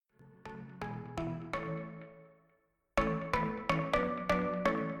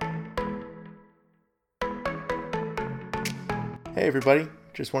Hey everybody,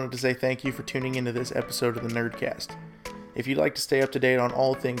 just wanted to say thank you for tuning into this episode of the Nerdcast. If you'd like to stay up to date on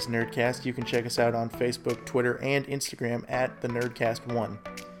all things Nerdcast, you can check us out on Facebook, Twitter, and Instagram at the Nerdcast1.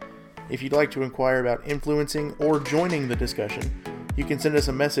 If you'd like to inquire about influencing or joining the discussion, you can send us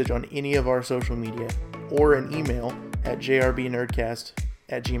a message on any of our social media or an email at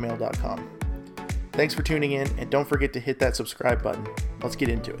jrbnerdcast@gmail.com. Thanks for tuning in, and don't forget to hit that subscribe button. Let's get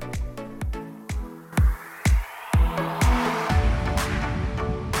into it.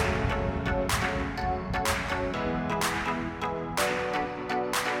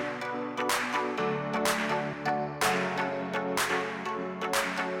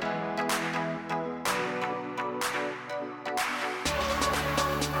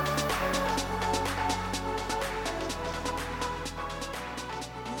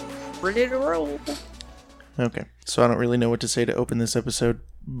 Ready to roll. Okay, so I don't really know what to say to open this episode,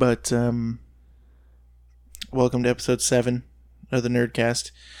 but welcome to episode 7 of the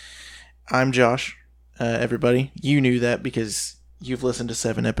Nerdcast. I'm Josh, everybody. You knew that because you've listened to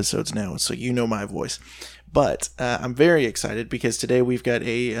 7 episodes now, so you know my voice. But I'm very excited because today we've got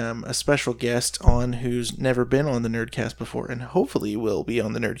a special guest on who's never been on the Nerdcast before, and hopefully will be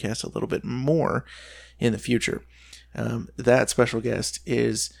on the Nerdcast a little bit more in the future. That special guest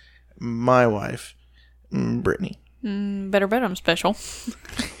is my wife, Brittany. Better bet I'm special.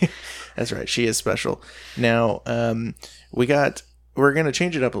 That's right, she is special. Now, we're going to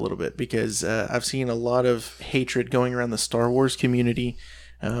change it up a little bit because I've seen a lot of hatred going around the Star Wars community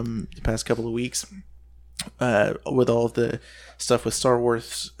the past couple of weeks with all of the stuff with Star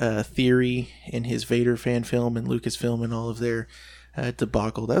Wars Theory and his Vader fan film and Lucasfilm and all of their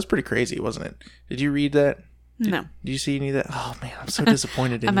debacle. That was pretty crazy, wasn't it? Did you read that? No. Did you see any of that? Oh, man, I'm so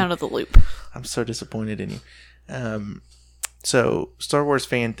disappointed in I'm you. out of the loop. I'm so disappointed in you. So, Star Wars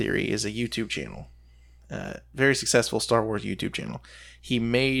Fan Theory is a YouTube channel. Very successful Star Wars YouTube channel. He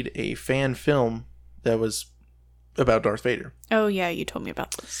made a fan film that was about Darth Vader. Oh, yeah, you told me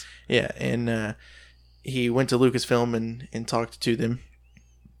about this. Yeah, and he went to Lucasfilm and talked to them.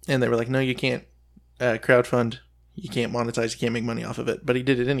 And they were like, no, you can't crowdfund. You can't monetize. You can't make money off of it. But he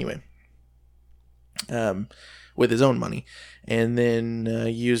did it anyway. With his own money, and then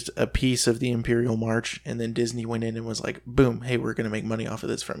used a piece of the Imperial March, and then Disney went in and was like, boom, hey, we're going to make money off of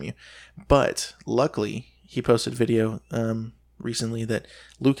this from you. But luckily, he posted a video recently that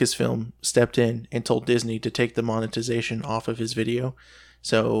Lucasfilm stepped in and told Disney to take the monetization off of his video.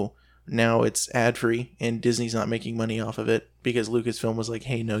 So now it's ad-free, and Disney's not making money off of it because Lucasfilm was like,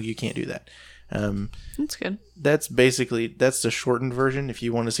 hey, no, you can't do that. That's good. That's the shortened version. If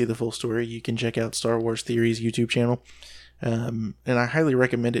you want to see the full story, you can check out Star Wars Theory's YouTube channel. And I highly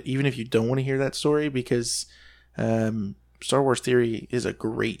recommend it, even if you don't want to hear that story, because Star Wars Theory is a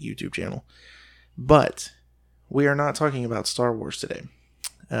great YouTube channel. But we are not talking about Star Wars today.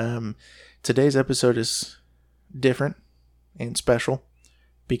 Today's episode is different and special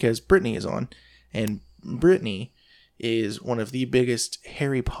because Brittany is on, and Brittany is one of the biggest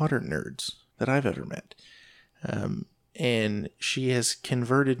Harry Potter nerds that I've ever met. And she has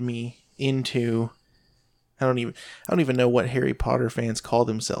converted me into, I don't even know what Harry Potter fans call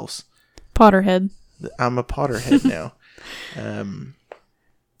themselves. Potterhead. I'm a Potterhead now.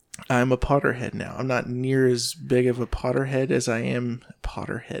 I'm a Potterhead now. I'm not near as big of a Potterhead as I am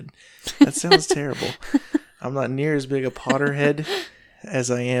Potterhead. That sounds terrible. I'm not near as big a Potterhead as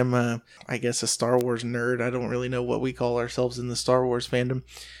I am, I guess, a Star Wars nerd. I don't really know what we call ourselves in the Star Wars fandom.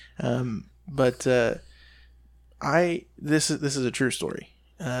 But this is a true story.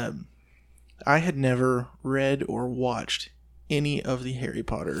 I had never read or watched any of the Harry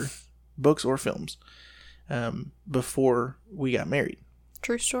Potter books or films before we got married.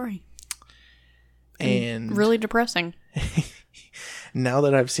 True story. And really depressing. Now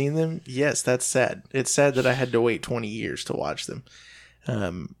that I've seen them, yes, that's sad. It's sad that I had to wait 20 years to watch them.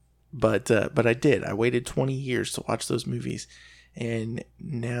 But I did. I waited 20 years to watch those movies. And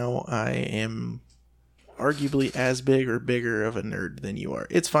now I am arguably as big or bigger of a nerd than you are.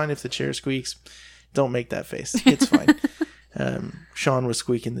 It's fine if the chair squeaks. Don't make that face. It's fine. Sean was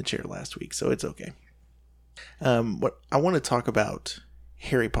squeaking the chair last week, so it's okay. What I want to talk about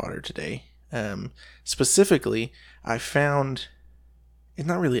Harry Potter today. Specifically, I found it's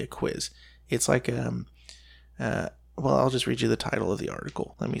not really a quiz. It's like I'll just read you the title of the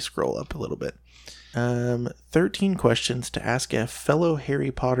article. Let me scroll up a little bit. 13 questions to ask a fellow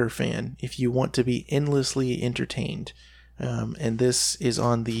Harry Potter fan if you want to be endlessly entertained. And this is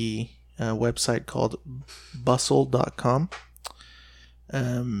on the website called bustle.com.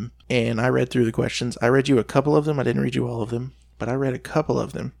 And I read through the questions. I read you a couple of them. I didn't read you all of them, but I read a couple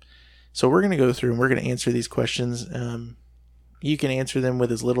of them. So we're going to go through and we're going to answer these questions You can answer them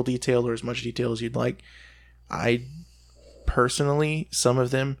with as little detail or as much detail as you'd like. I personally, some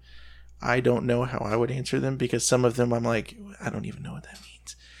of them, I don't know how I would answer them, because some of them I'm like, I don't even know what that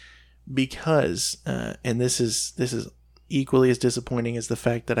means. Because, and this is equally as disappointing as the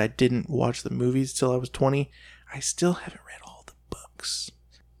fact that I didn't watch the movies till I was 20. I still haven't read all the books.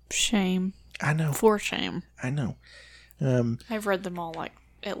 Shame. I know. For shame. I know. I've read them all like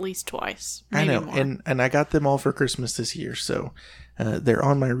at least twice. I know. More. And I got them all for Christmas this year. So they're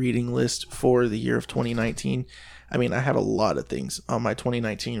on my reading list for the year of 2019. I mean, I have a lot of things on my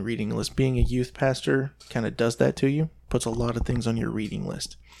 2019 reading list. Being a youth pastor kind of does that to you. Puts a lot of things on your reading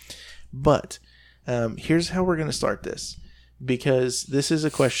list. But here's how we're going to start this. Because this is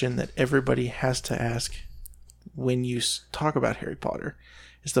a question that everybody has to ask when you talk about Harry Potter.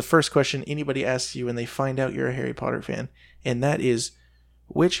 It's the first question anybody asks you when they find out you're a Harry Potter fan. And that is,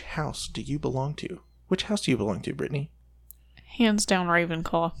 which house do you belong to? Which house do you belong to, Brittany? Hands down,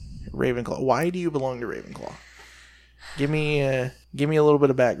 Ravenclaw. Ravenclaw. Why do you belong to Ravenclaw? Give me a little bit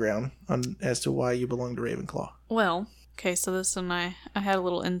of background on as to why you belong to Ravenclaw. Well, okay, so this and I had a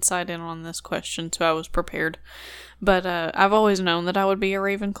little insight in on this question, so I was prepared. But I've always known that I would be a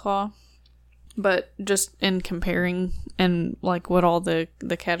Ravenclaw. But just in comparing and like what all the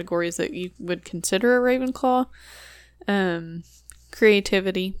categories that you would consider a Ravenclaw,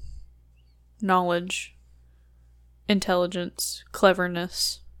 creativity, knowledge, intelligence,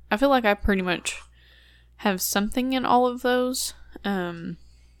 cleverness. I feel like I pretty much have something in all of those. I'd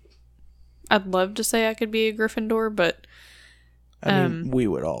love to say I could be a Gryffindor, but I mean, we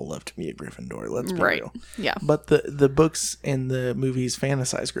would all love to be a Gryffindor, let's be real. Yeah. But the books and the movies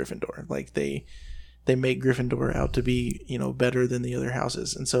fantasize Gryffindor. Like, they make Gryffindor out to be, better than the other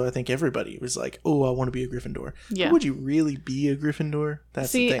houses. And so I think everybody was like, oh, I want to be a Gryffindor. Yeah. But would you really be a Gryffindor?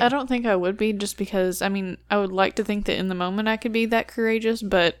 That's the thing. I don't think I would be, just because, I mean, I would like to think that in the moment I could be that courageous,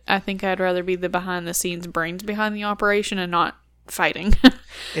 but I think I'd rather be the behind-the-scenes brains behind the operation and not fighting.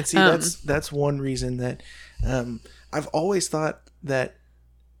 And see, that's one reason that I've always thought that,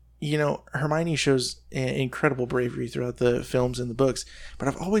 Hermione shows incredible bravery throughout the films and the books, but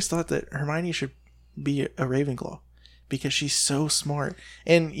I've always thought that Hermione should be a Ravenclaw because she's so smart.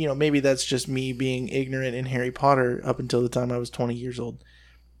 And, maybe that's just me being ignorant in Harry Potter up until the time I was 20 years old.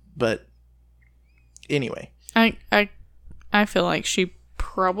 But anyway. I feel like she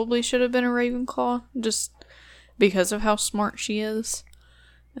probably should have been a Ravenclaw just because of how smart she is.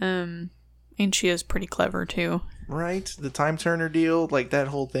 And she is pretty clever too. Right? The time turner deal, like that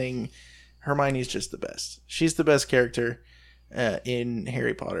whole thing. Hermione's just the best. She's the best character in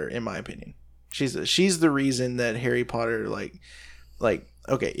Harry Potter, in my opinion. She's the reason that Harry Potter, like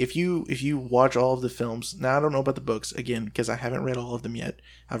okay, if you watch all of the films, now I don't know about the books again because I haven't read all of them yet.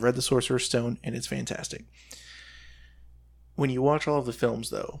 I've read the Sorcerer's Stone and it's fantastic. When you watch all of the films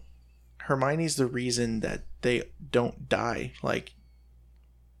though, Hermione's the reason that they don't die like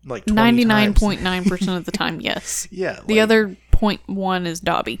 99.9% of the time, yes. Yeah. The other 0.1 is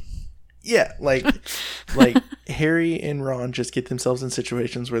Dobby. Yeah, like Harry and Ron just get themselves in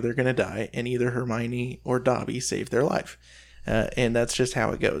situations where they're going to die, and either Hermione or Dobby save their life. And that's just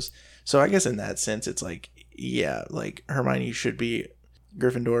how it goes. So I guess in that sense, it's like, yeah, like Hermione should be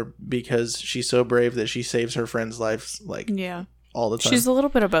Gryffindor because she's so brave that she saves her friends' lives, all the time. She's a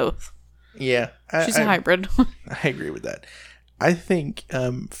little bit of both. Yeah. She's a hybrid. I agree with that. I think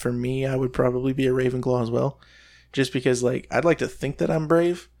for me, I would probably be a Ravenclaw as well. Just because, I'd like to think that I'm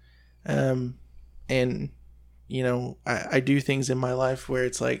brave. And, I do things in my life where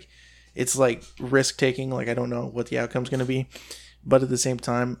it's like risk taking. Like, I don't know what the outcome's going to be. But at the same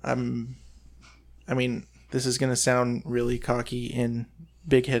time, this is going to sound really cocky and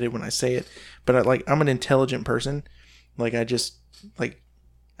big headed when I say it. But I'm an intelligent person. I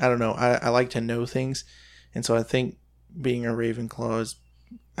don't know. I like to know things. And so I think being a Ravenclaw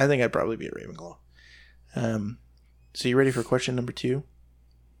I think I'd probably be a Ravenclaw. So you ready for question number 2?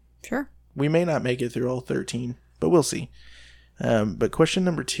 Sure. We may not make it through all 13, but we'll see. But question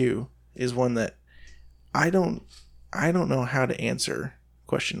number 2 is one that I don't know how to answer.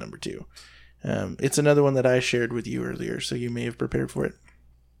 Question number 2. It's another one that I shared with you earlier, so you may have prepared for it.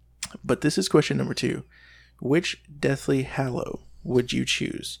 But this is question number 2. Which Deathly Hallow would you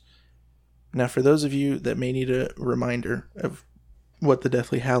choose? Now, for those of you that may need a reminder of what the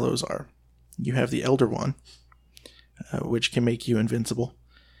Deathly Hallows are, you have the Elder Wand, which can make you invincible.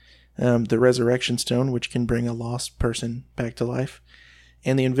 The Resurrection Stone, which can bring a lost person back to life.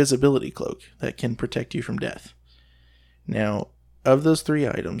 And the Invisibility Cloak, that can protect you from death. Now, of those 3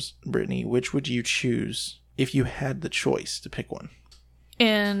 items, Brittany, which would you choose if you had the choice to pick one?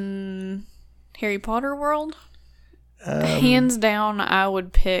 In Harry Potter world? Hands down, I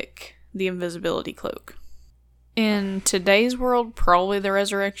would pick the invisibility cloak. In today's world, probably the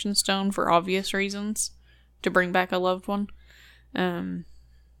resurrection stone for obvious reasons. To bring back a loved one.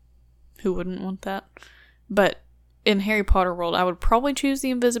 Who wouldn't want that? But in Harry Potter world, I would probably choose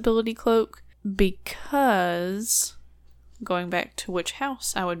the invisibility cloak because, going back to which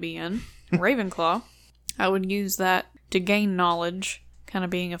house I would be in, Ravenclaw, I would use that to gain knowledge, kind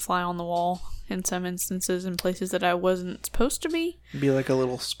of being a fly on the wall in some instances in places that I wasn't supposed to be. Be like a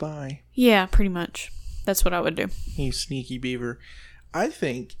little spy. Yeah, pretty much. That's what I would do. You sneaky beaver. I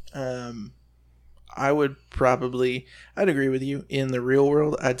think I would probably, I'd agree with you. In the real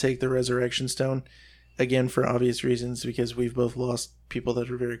world, I'd take the resurrection stone. Again, for obvious reasons, because we've both lost people that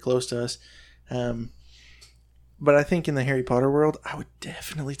are very close to us. But I think in the Harry Potter world, I would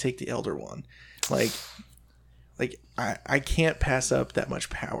definitely take the Elder Wand. Like I can't pass up that much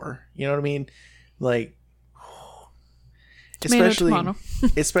power. You know what I mean? Like,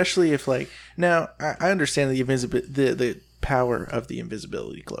 especially if like, now I understand the power of the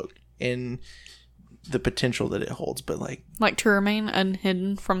invisibility cloak and the potential that it holds, but like to remain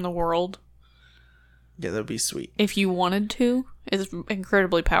unhidden from the world. Yeah, that would be sweet. If you wanted to, is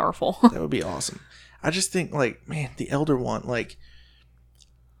incredibly powerful. That would be awesome. I just think, like, man, the Elder Wand, like,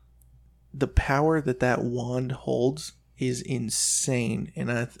 the power that wand holds is insane.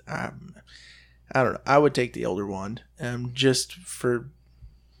 And I don't know. I would take the Elder Wand, just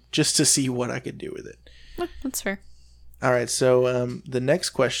to see what I could do with it. That's fair. All right. So, the next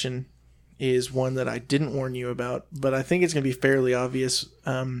question is one that I didn't warn you about, but I think it's going to be fairly obvious,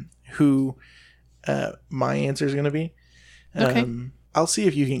 who my answer is going to be. Okay. I'll see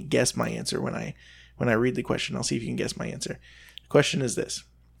if you can guess my answer when I read the question. I'll see if you can guess my answer. The question is this: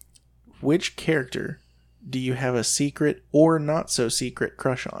 which character do you have a secret or not so secret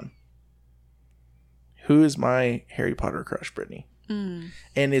crush on? Who is my Harry Potter crush, Brittany? And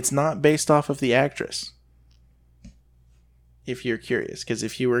it's not based off of the actress. If you're curious, because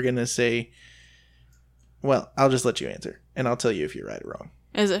if you were going to say, well, I'll just let you answer and I'll tell you if you're right or wrong.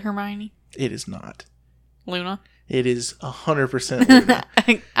 Is it Hermione? It is not. Luna? It is 100% Luna.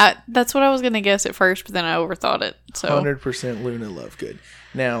 That's what I was going to guess at first, but then I overthought it. So 100% Luna Lovegood.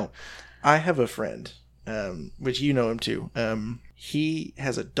 Now, I have a friend, which you know him too. He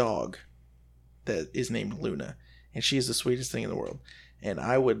has a dog that is named Luna, and she is the sweetest thing in the world. And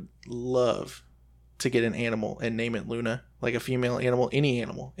I would love to get an animal and name it Luna, like a female animal, any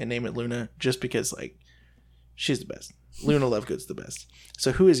animal, and name it Luna, just because, like, she's the best. Luna Lovegood's the best.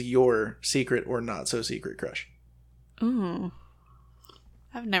 So who is your secret or not so secret crush? Ooh.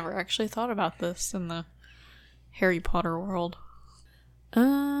 I've never actually thought about this in the Harry Potter world.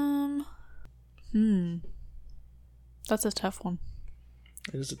 That's a tough one.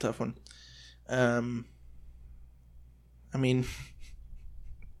 It is a tough one. I mean,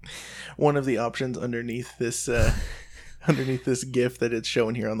 one of the options underneath this GIF that it's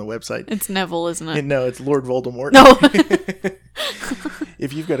showing here on the website. It's Neville, isn't it? No, it's Lord Voldemort. No.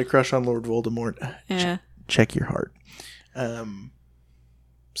 If you've got a crush on Lord Voldemort, check your heart.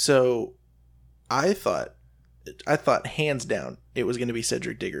 So I thought hands down it was going to be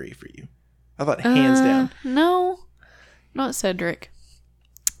Cedric Diggory for you. I thought hands down. No, not Cedric.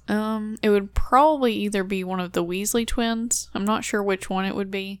 It would probably either be one of the Weasley twins. I'm not sure which one it would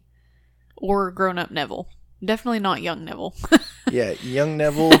be, or grown-up Neville. Definitely not young Neville. Yeah, young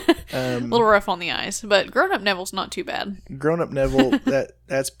Neville. A little rough on the eyes, but grown-up Neville's not too bad. Grown-up Neville,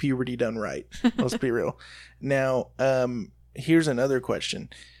 that's puberty done right. Let's be real. Now, here's another question.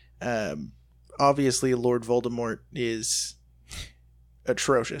 Obviously, Lord Voldemort is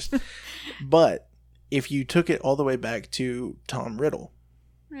atrocious. But if you took it all the way back to Tom Riddle.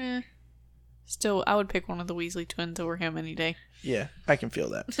 Still, I would pick one of the Weasley twins over him any day. Yeah, I can feel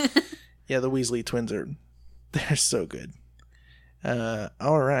that. Yeah, the Weasley twins they're so good.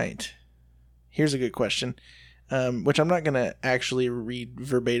 All right. Here's a good question, which I'm not going to actually read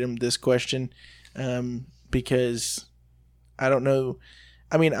verbatim this question, because I don't know.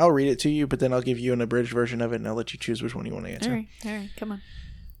 I mean, I'll read it to you, but then I'll give you an abridged version of it, and I'll let you choose which one you want to answer. All right, come on.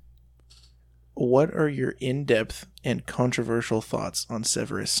 What are your in-depth and controversial thoughts on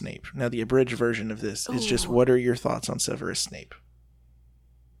Severus Snape? Now, the abridged version of this is just, what are your thoughts on Severus Snape?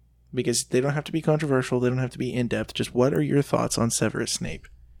 Because they don't have to be controversial. They don't have to be in-depth. Just what are your thoughts on Severus Snape?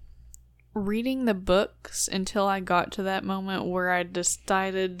 Reading the books until I got to that moment where I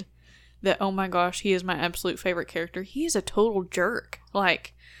decided that, oh my gosh, he is my absolute favorite character. He is a total jerk.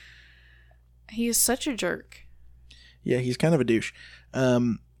 Like, he is such a jerk. Yeah, he's kind of a douche.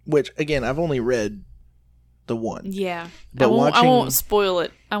 Which, again, I've only read the one. Yeah. But I won't spoil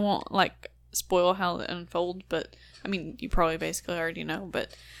it. I won't, spoil how it unfolds, but I mean, you probably basically already know,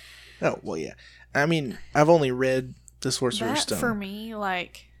 but... Oh, well, yeah. I mean, I've only read The Sorcerer's Stone. For me,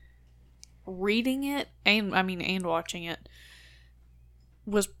 like, reading it, and watching it,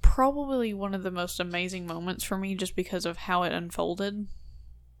 was probably one of the most amazing moments for me just because of how it unfolded.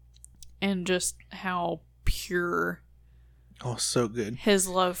 And just how pure... Oh, so good. His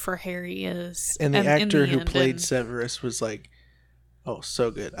love for Harry is. And the actor who played Severus was like, oh,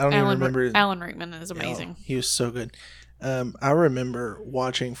 so good. I don't even remember. Alan Rickman is amazing. He was so good. I remember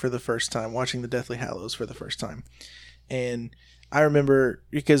watching the Deathly Hallows for the first time. And I remember,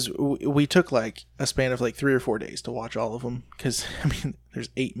 because we took like a span of like 3 or 4 days to watch all of them. Because, I mean, there's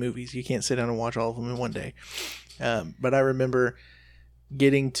 8 movies. You can't sit down and watch all of them in one day. But I remember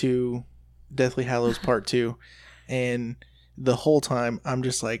getting to Deathly Hallows Part 2, and the whole time I'm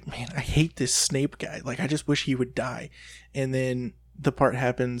just like, man, I hate this Snape guy. Like, I just wish he would die. And then the part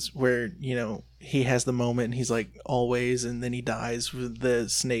happens where, you know, he has the moment and he's like, always, and then he dies with the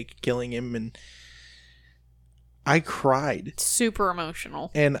snake killing him, and I cried. Super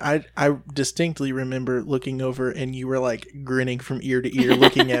emotional. And I distinctly remember looking over, and you were like grinning from ear to ear,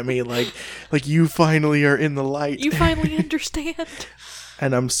 looking at me like you finally are in the light. You finally understand.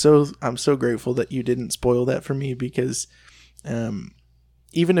 And I'm so grateful that you didn't spoil that for me, because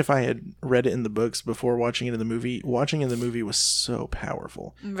even if I had read it in the books before watching it in the movie, watching it in the movie was so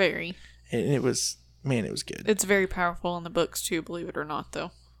powerful. Very. And it was good. It's very powerful in the books too, believe it or not,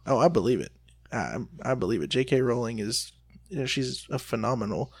 though. Oh, I believe it. I believe it. J.K. Rowling is, she's a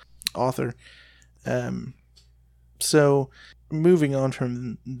phenomenal author. So moving on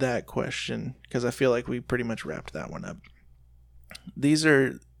from that question, because I feel like we pretty much wrapped that one up. These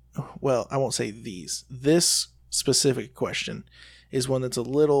are, well, I won't say these. This specific question is one that's a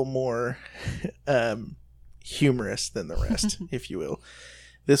little more humorous than the rest, if you will.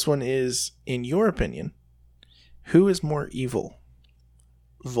 This one is, in your opinion, who is more evil?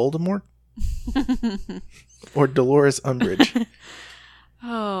 Voldemort or Dolores Umbridge?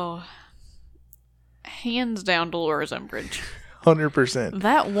 Oh, hands down Dolores Umbridge. 100%.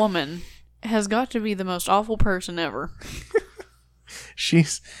 That woman has got to be the most awful person ever.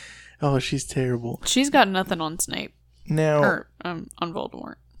 She's terrible. She's got nothing on Snape. Now, or on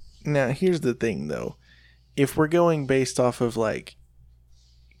Voldemort. Now, here's the thing, though. If we're going based off of, like,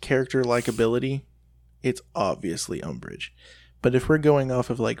 character likability, it's obviously Umbridge. But if we're going off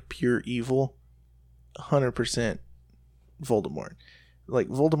of, like, pure evil, 100% Voldemort. Like,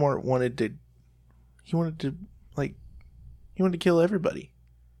 Voldemort wanted to kill everybody.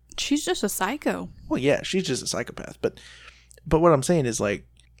 She's just a psycho. Well, yeah, she's just a psychopath. But what I'm saying is, like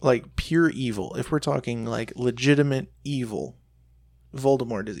pure evil. If we're talking, like, legitimate evil,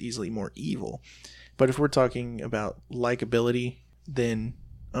 Voldemort is easily more evil. But if we're talking about likability, then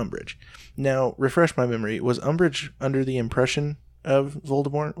Umbridge. Now, refresh my memory. Was Umbridge under the impression of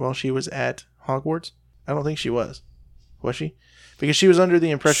Voldemort while she was at Hogwarts? I don't think she was. Was she? Because she was under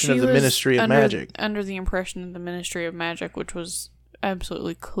the impression of the Ministry of Magic. Under the impression of the Ministry of Magic, which was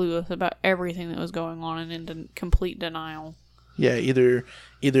absolutely clueless about everything that was going on and in complete denial. Yeah, either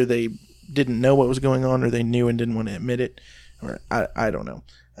they didn't know what was going on, or they knew and didn't want to admit it, or I don't know.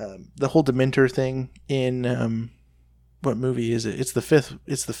 The whole Dementor thing in what movie is it? It's the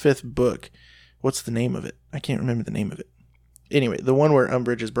fifth book. What's the name of it? I can't remember the name of it. Anyway, the one where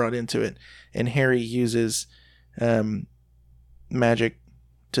Umbridge is brought into it, and Harry uses magic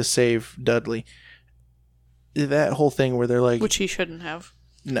to save Dudley. That whole thing where they're like, which he shouldn't have.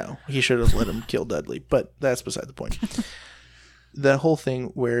 No, he should have let him kill Dudley, but that's beside the point. The whole thing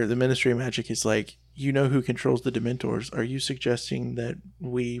where the Ministry of Magic is like, you know who controls the Dementors. Are you suggesting that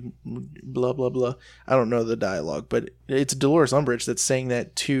we blah, blah, blah? I don't know the dialogue, but it's Dolores Umbridge that's saying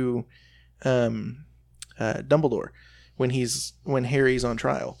that to Dumbledore when Harry's on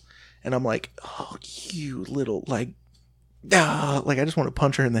trial. And I'm like, oh, you little, like I just want to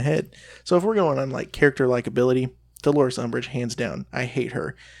punch her in the head. So if we're going on, like, character likability, Dolores Umbridge, hands down. I hate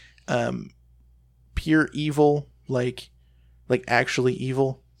her. Pure evil, like actually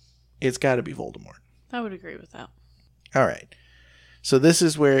evil, it's got to be Voldemort. I would agree with that. All right. So this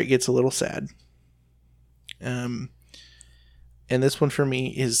is where it gets a little sad. And this one for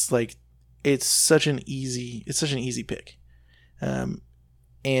me is like, it's such an easy pick. And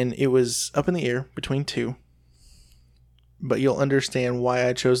it was up in the air between two, but you'll understand why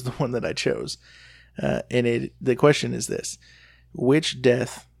I chose the one that I chose. And the question is this: which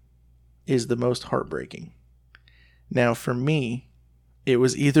death is the most heartbreaking? Now, for me, it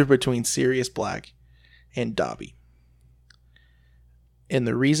was either between Sirius Black and Dobby. And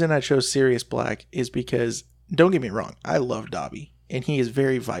the reason I chose Sirius Black is because, don't get me wrong, I love Dobby, and he is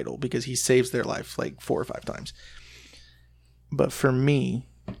very vital because he saves their life like 4 or 5 times. But for me,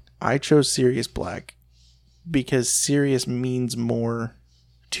 I chose Sirius Black because Sirius means more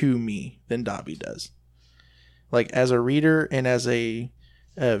to me than Dobby does. Like, as a reader and as a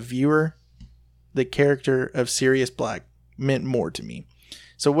viewer, the character of Sirius Black meant more to me.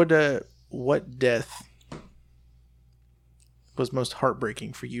 So what death was most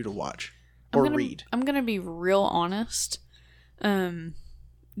heartbreaking for you to watch or read? I'm going to be real honest.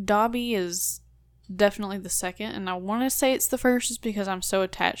 Dobby is definitely the second, and I want to say it's the first just because I'm so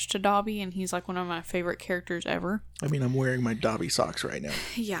attached to Dobby, and he's like one of my favorite characters ever. I mean, I'm wearing my Dobby socks right now.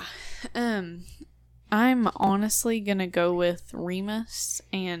 Yeah. I'm honestly going to go with Remus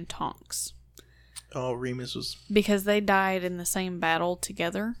and Tonks. Oh, Remus was... Because they died in the same battle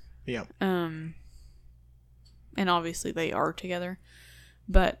together. Yeah. And obviously they are together.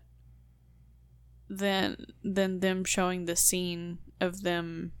 But then them showing the scene of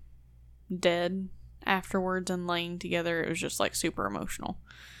them dead afterwards and laying together, it was just like super emotional.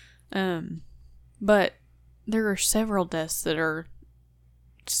 But there are several deaths that are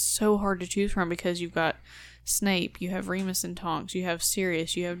so hard to choose from because you've got Snape, you have Remus and Tonks, you have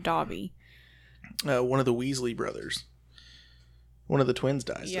Sirius, you have Dobby. One of the Weasley brothers. One of the twins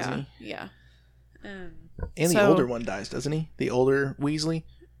dies, doesn't he? Yeah. And the older one dies, doesn't he? The older Weasley?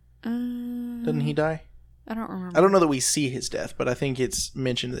 Doesn't he die? I don't remember. I don't know that we see his death, but I think it's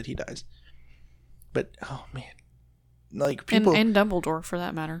mentioned that he dies. But, oh man. Like, people... And Dumbledore, for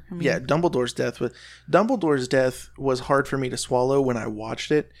that matter. I mean, yeah, Dumbledore's death was hard for me to swallow when I watched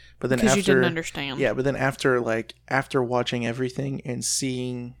it. But then because after... you didn't understand. Yeah, but then after watching everything and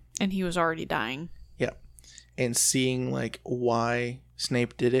seeing... And he was already dying. Yeah. And seeing, like, why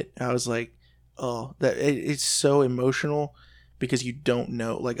Snape did it, I was like, oh, it's so emotional because you don't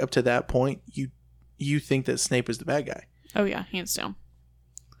know. Like, up to that point, you think that Snape is the bad guy. Oh, yeah, hands down.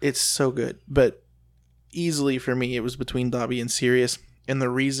 It's so good. But easily for me, it was between Dobby and Sirius. And the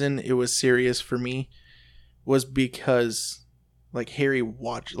reason it was Sirius for me was because, like, Harry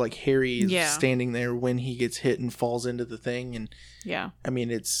is standing there when he gets hit and falls into the thing. And yeah. I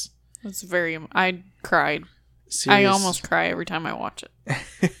mean, it's very... I cried. Sirius, I almost cry every time I watch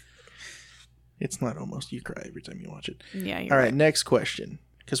it. It's not almost. You cry every time you watch it. Yeah, you're right. Next question.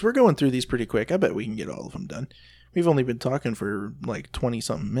 Because we're going through these pretty quick. I bet we can get all of them done. We've only been talking for like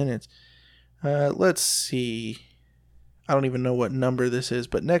 20-something minutes. Let's see. I don't even know what number this is.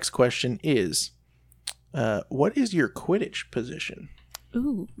 But next question is, what is your Quidditch position?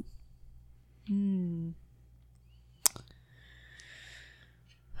 Ooh.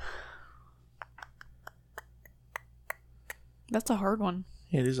 That's a hard one.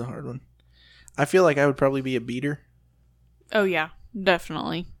 It is a hard one. I feel like I would probably be a beater. Oh, yeah.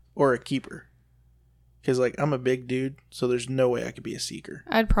 Definitely. Or a keeper. Because, like, I'm a big dude, so there's no way I could be a seeker.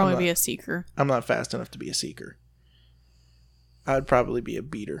 I'd probably be a seeker. I'm not fast enough to be a seeker. I'd probably be a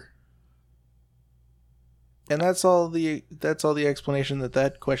beater. And that's all the explanation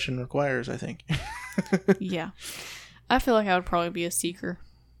that question requires, I think. Yeah. I feel like I would probably be a seeker.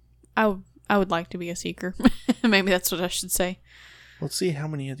 I would like to be a seeker. Maybe that's what I should say. Let's see how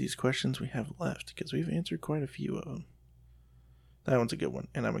many of these questions we have left, because we've answered quite a few of them. That one's a good one,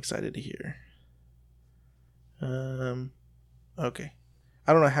 and I'm excited to hear. Okay.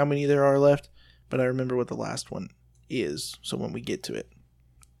 I don't know how many there are left, but I remember what the last one is, so when we get to it,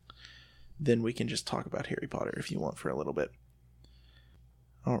 then we can just talk about Harry Potter if you want for a little bit.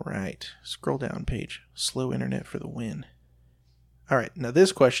 All right. Scroll down page. Slow internet for the win. All right. Now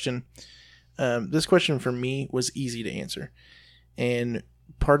this question for me was easy to answer. And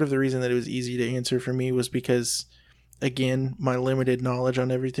part of the reason that it was easy to answer for me was because, again, my limited knowledge on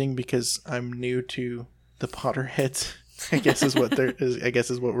everything, because I'm new to the Potterheads, I guess is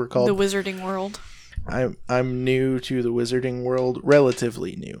what we're called. The wizarding world. I'm new to the wizarding world,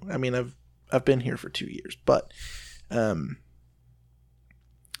 relatively new. I mean, I've been here for 2 years, but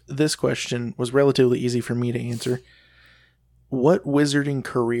this question was relatively easy for me to answer. What wizarding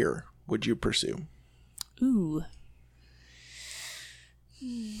career would you pursue? Ooh.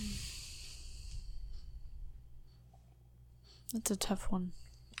 That's a tough one.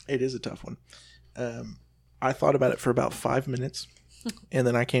 It is a tough one. I thought about it for about 5 minutes, and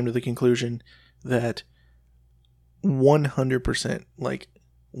then I came to the conclusion that 100%, like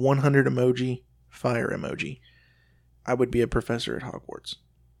 100 emoji, fire emoji, I would be a professor at Hogwarts.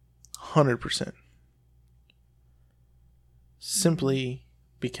 100%. Simply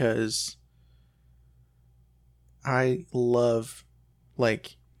because I love,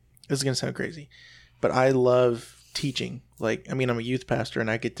 like, this is going to sound crazy, but I love teaching. Like, I mean, I'm a youth pastor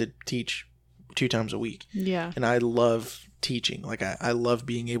and I get to teach 2 times a week. Yeah. And I love teaching. Like, I love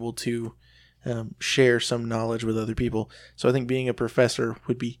being able to share some knowledge with other people. So I think being a professor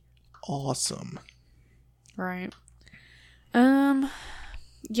would be awesome. Right.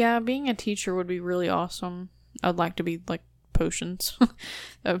 Yeah, being a teacher would be really awesome. I'd like to be like potions.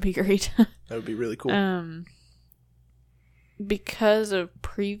 That would be great. That would be really cool. Because of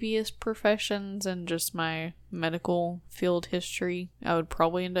previous professions and just my medical field history, I would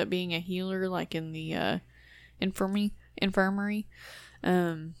probably end up being a healer, like in the infirmary.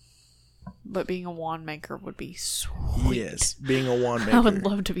 But being a wand maker would be sweet. Yes, being a wand maker. I would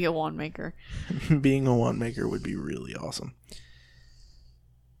love to be a wand maker. Being a wand maker would be really awesome.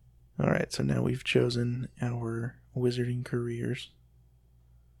 All right, so now we've chosen our wizarding careers.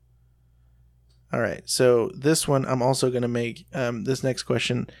 All right, so this one I'm also going to make, this next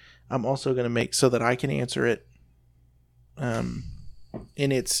question, I'm also going to make so that I can answer it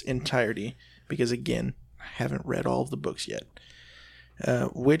in its entirety, because again, I haven't read all of the books yet.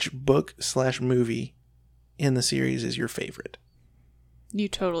 Which book/movie in the series is your favorite? You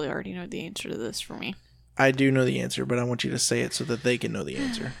totally already know the answer to this for me. I do know the answer, but I want you to say it so that they can know the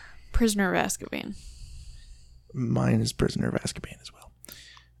answer. Prisoner of Azkaban. Mine is Prisoner of Azkaban as well.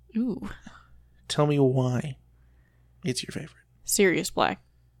 Ooh. Tell me why it's your favorite. Sirius Black.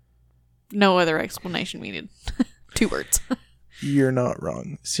 No other explanation needed. 2 words. You're not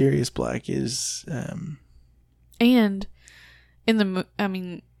wrong. Sirius Black is... And in the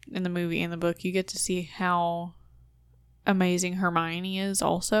movie and the book, you get to see how amazing Hermione is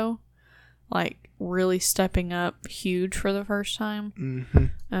also. Like, really stepping up huge for the first time.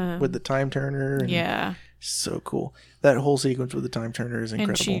 Mm-hmm. With the time turner. And yeah. So cool. That whole sequence with the time turner is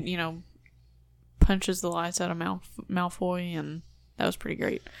incredible. And she, punches the lights out of Malfoy, and that was pretty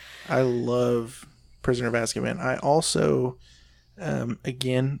great. I love Prisoner of Azkaban. I also,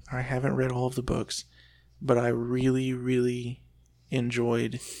 again, I haven't read all of the books, but I really, really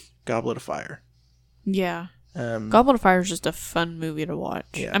enjoyed Goblet of Fire. Yeah. Goblet of Fire is just a fun movie to watch.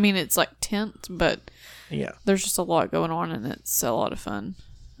 Yeah. I mean, it's like tense, but yeah, there's just a lot going on, and it's a lot of fun.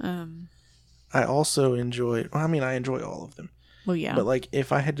 I also enjoy... Well, I mean, I enjoy all of them. Well, yeah. But, like,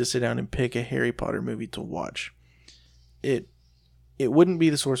 if I had to sit down and pick a Harry Potter movie to watch, it wouldn't be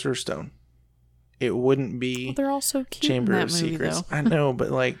The Sorcerer's Stone. It wouldn't be... Well, they're all so cute Chamber in that of movie, Secrets. though. I know,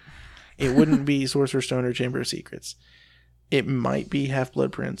 but, like, it wouldn't be Sorcerer's Stone or Chamber of Secrets. It might be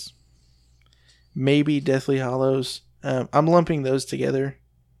Half-Blood Prince. Maybe Deathly Hallows. I'm lumping those together,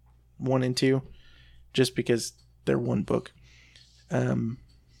 1 and 2, just because they're one book.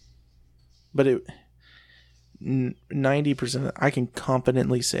 But 90%, I can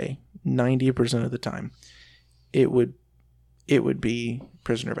confidently say 90% of the time, it would be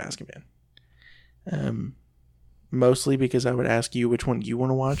Prisoner of Azkaban. Mostly because I would ask you which one you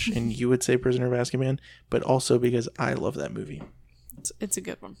want to watch, and you would say Prisoner of Azkaban, but also because I love that movie. It's a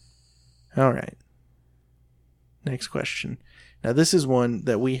good one. All right. Next question. Now, this is one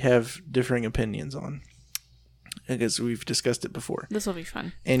that we have differing opinions on, because we've discussed it before. This will be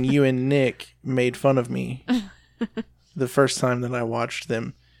fun. And you and Nick made fun of me the first time that I watched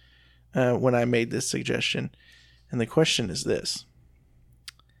them when I made this suggestion. And the question is this.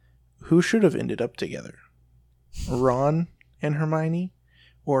 Who should have ended up together? Ron and Hermione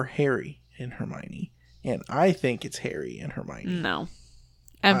or Harry and Hermione? And I think it's Harry and Hermione. No.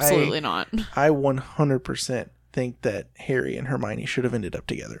 Absolutely not. I 100% think that Harry and Hermione should have ended up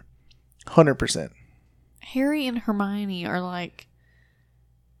together. 100%. Harry and Hermione are like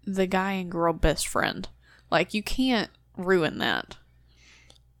the guy and girl best friend. Like, you can't ruin that.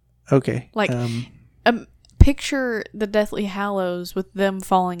 Okay. Like, picture the Deathly Hallows with them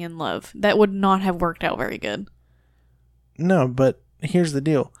falling in love. That would not have worked out very good. No, but here's the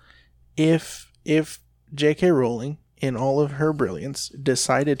deal. If J.K. Rowling, in all of her brilliance,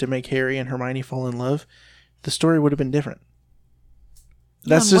 decided to make Harry and Hermione fall in love, the story would have been different.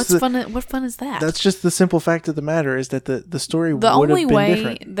 That's just what fun is that? That's just the simple fact of the matter, is that the story would have been different. The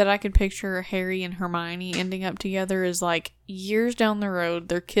only way that I could picture Harry and Hermione ending up together is like years down the road,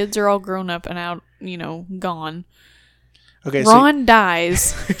 their kids are all grown up and out, gone. Okay, Ron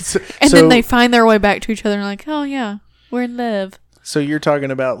dies, and then they find their way back to each other and like, oh yeah, we're in love. So you're talking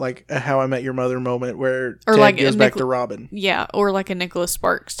about like a How I Met Your Mother moment where or Ted like goes back to Robin. Yeah, or like a Nicholas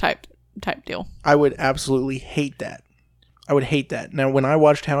Sparks type deal. I would absolutely hate that. I would hate that. Now, when I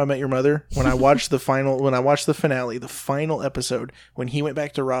watched How I Met Your Mother, when I watched the finale, the final episode, when he went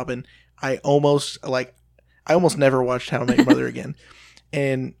back to Robin, I almost never watched How I Met Your Mother again.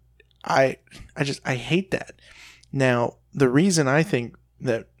 And I hate that. Now, the reason I think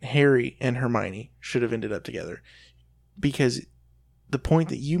that Harry and Hermione should have ended up together, because the point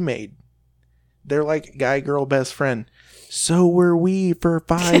that you made, They're like guy-girl best friend. So were we for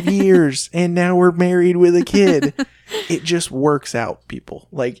 5 years, and now we're married with a kid. It just works out, people.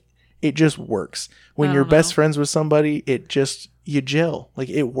 Like, it just works. When you're best friends with somebody, you gel. Like,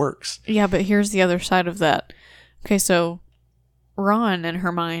 it works. Yeah, but here's the other side of that. Okay, so Ron and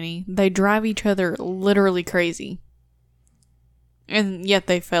Hermione, they drive each other literally crazy. And yet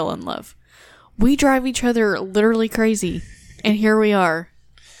they fell in love. We drive each other literally crazy. And here we are.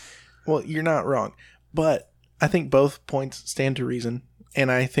 Well, you're not wrong. But I think both points stand to reason. And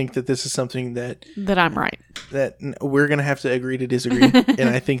I think that this is something that I'm right. That we're going to have to agree to disagree. And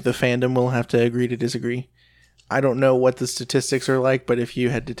I think the fandom will have to agree to disagree. I don't know what the statistics are like, but if you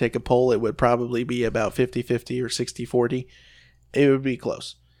had to take a poll, it would probably be about 50-50 or 60-40. It would be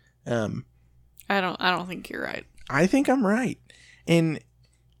close. I don't think you're right. I think I'm right. And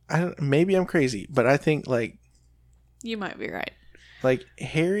maybe I'm crazy, but I think like you might be right. Like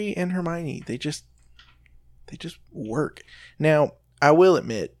Harry and Hermione, they just work. Now, I will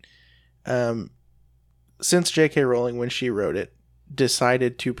admit, since J.K. Rowling, when she wrote it,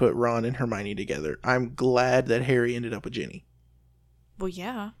 decided to put Ron and Hermione together, I'm glad that Harry ended up with Ginny. Well,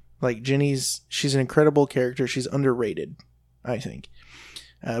 yeah. Like, she's an incredible character. She's underrated, I think.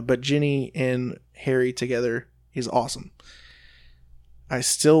 But Ginny and Harry together is awesome. I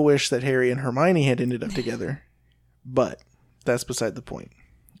still wish that Harry and Hermione had ended up together, but that's beside the point.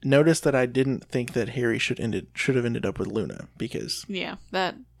 Notice that I didn't think that Harry should have ended up with Luna, because... Yeah,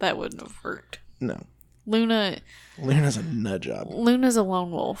 that wouldn't have worked. No. Luna's a nut job. Luna's a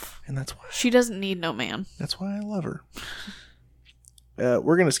lone wolf. And that's why... She doesn't need no man. That's why I love her.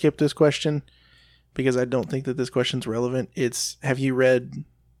 We're going to skip this question, because I don't think that this question's relevant. It's, have you read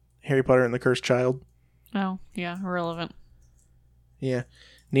Harry Potter and the Cursed Child? Oh, yeah, irrelevant. Yeah.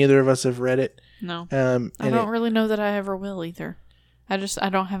 Neither of us have read it. No. I don't really know that I ever will either. I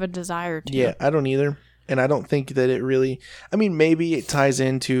don't have a desire to. Yeah, I don't either. And I don't think that it really... I mean, maybe it ties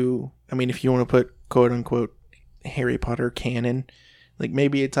into... I mean, if you want to put quote-unquote Harry Potter canon, like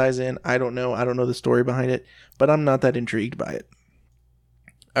maybe it ties in. I don't know. I don't know the story behind it. But I'm not that intrigued by it.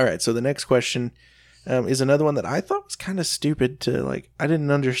 All right, so the next question is another one that I thought was kind of stupid to, like... I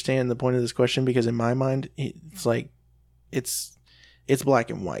didn't understand the point of this question, because in my mind, it's like... It's black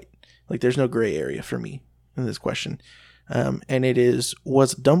and white. Like, there's no gray area for me in this question. And it is,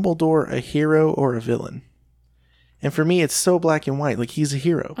 was Dumbledore a hero or a villain? And for me, it's so black and white. Like, he's a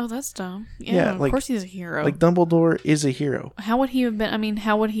hero. Oh, that's dumb. Yeah, of course he's a hero. Like, Dumbledore is a hero. How would he have been? I mean,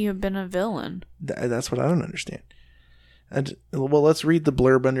 how would he have been a villain? That's what I don't understand. And, well, let's read the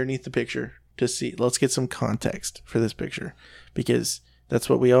blurb underneath the picture to see. Let's get some context for this picture, because that's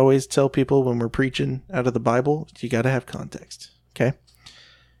what we always tell people when we're preaching out of the Bible. You got to have context. Okay?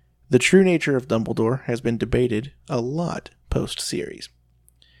 The true nature of Dumbledore has been debated a lot post-series.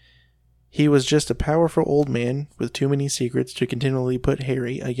 He was just a powerful old man with too many secrets to continually put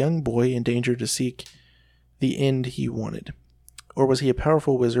Harry, a young boy, in danger to seek the end he wanted. Or was he a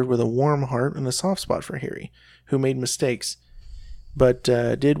powerful wizard with a warm heart and a soft spot for Harry, who made mistakes, but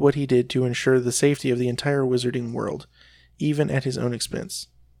did what he did to ensure the safety of the entire wizarding world, even at his own expense?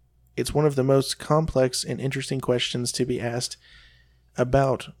 It's one of the most complex and interesting questions to be asked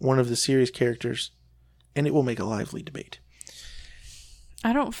about one of the series characters, and it will make a lively debate.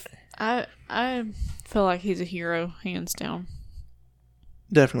 I feel like he's a hero, hands down.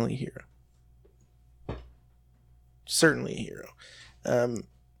 Definitely a hero. Certainly a hero.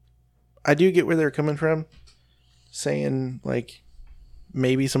 I do get where they're coming from, saying, like,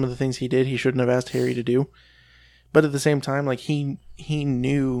 maybe some of the things he did, he shouldn't have asked Harry to do. But at the same time, like, he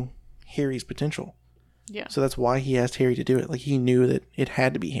knew Harry's potential. Yeah. So that's why he asked Harry to do it. Like, he knew that it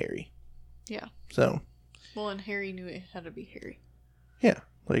had to be Harry. Yeah. So. Well, and Harry knew it had to be Harry. Yeah.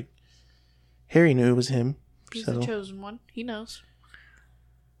 Like, Harry knew it was him. He's the chosen one. He knows.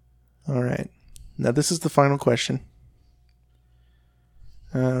 All right. Now, this is the final question.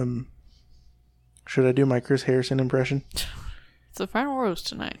 Should I do my Chris Harrison impression? It's the final roast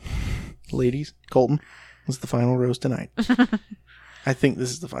tonight. Ladies, Colton, it's the final roast tonight. I think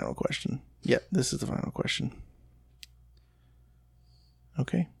this is the final question. Yep, this is the final question.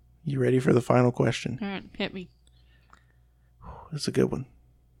 Okay. You ready for the final question? All right, hit me. That's a good one.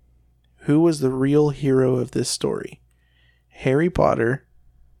 Who was the real hero of this story? Harry Potter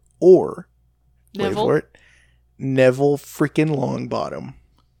or... Neville? Wait for it. Neville freaking Longbottom.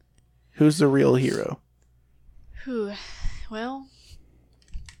 Who's the real hero? Well...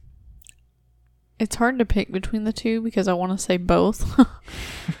 It's hard to pick between the two because I want to say both.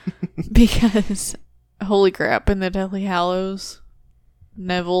 Because, holy crap, in the Deathly Hallows,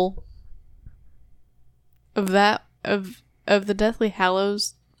 Neville, of the Deathly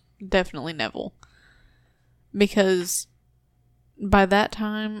Hallows, definitely Neville. Because by that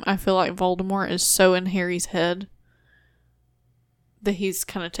time, I feel like Voldemort is so in Harry's head that he's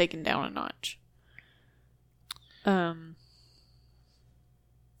kind of taken down a notch.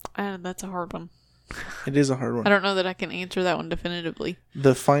 That's a hard one. It is a hard one. I don't know that I can answer that one definitively.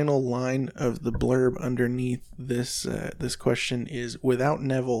 The final line of the blurb underneath this question is, without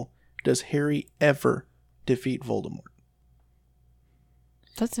Neville, does Harry ever defeat Voldemort?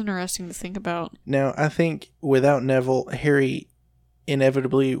 That's interesting to think about. Now, I think without Neville, Harry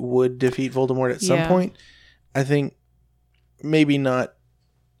inevitably would defeat Voldemort at some point. I think maybe not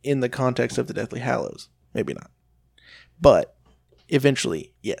in the context of the Deathly Hallows. Maybe not. But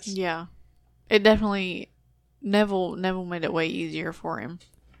eventually, yes. Yeah. It definitely... Neville made it way easier for him.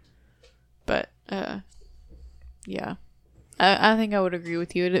 But, yeah. I think I would agree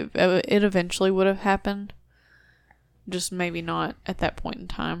with you. It eventually would have happened. Just maybe not at that point in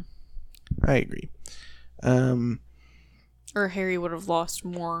time. I agree. Or Harry would have lost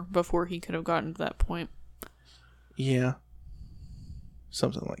more before he could have gotten to that point. Yeah.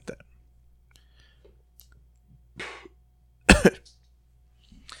 Something like that.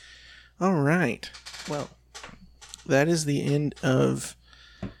 All right. Well, that is the end of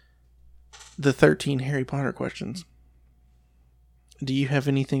the 13 Harry Potter questions. Do you have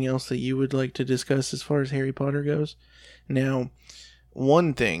anything else that you would like to discuss as far as Harry Potter goes? Now,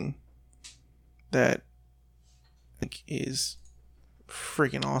 one thing that I think is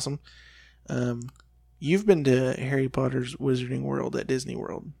freaking awesome. You've been to Harry Potter's Wizarding World at Disney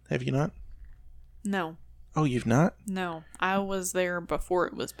World, have you not? No. Oh, you've not? No. I was there before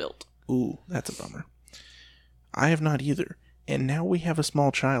it was built. Ooh, that's a bummer. I have not either. And now we have a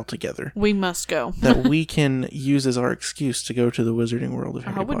small child together. We must go. that we can use as our excuse to go to the Wizarding World of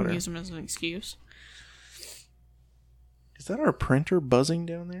Harry Potter. I wouldn't use them as an excuse. Is that our printer buzzing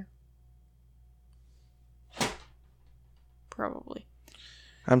down there? Probably.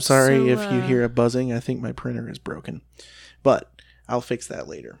 I'm sorry if you hear a buzzing. I think my printer is broken. But I'll fix that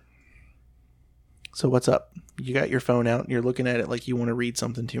later. So what's up? You got your phone out and you're looking at it like you want to read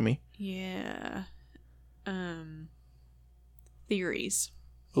something to me. Yeah. Theories.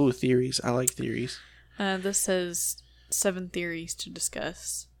 Ooh, theories. I like theories. This says 7 theories to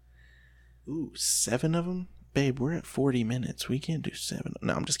discuss. Ooh, 7 of them? Babe, we're at 40 minutes. We can't do 7.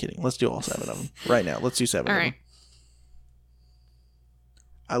 No, I'm just kidding. Let's do all 7 of them. Right now. Let's do 7 all of right. them.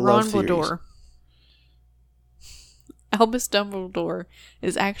 I love theories. Blador. Albus Dumbledore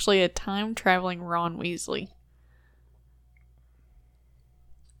is actually a time-traveling Ron Weasley.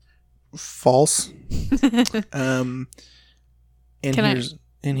 False. And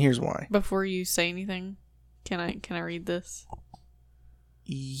here's why. Before you say anything, can I read this?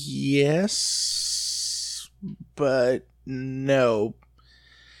 Yes, but no.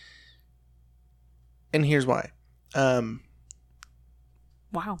 And here's why. Wow.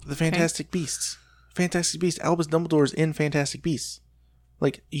 The Fantastic Beasts. Fantastic Beasts. Albus Dumbledore is in Fantastic Beasts.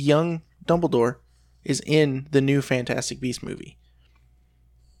 Like, young Dumbledore is in the new Fantastic Beasts movie.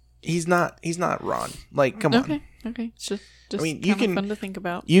 He's not Ron. Like, come on. Okay. It's just I mean, you can fun to think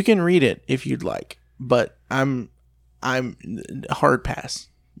about. You can read it if you'd like, but I'm hard pass.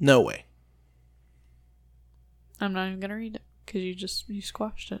 No way. I'm not even gonna read it because you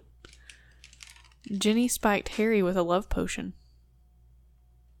squashed it. Ginny spiked Harry with a love potion.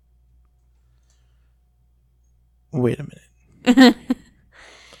 Wait a minute.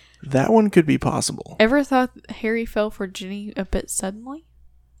 That one could be possible. Ever thought Harry fell for Ginny a bit suddenly?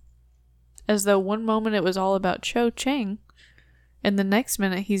 As though one moment it was all about Cho Chang, and the next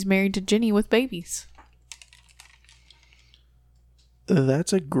minute he's married to Ginny with babies.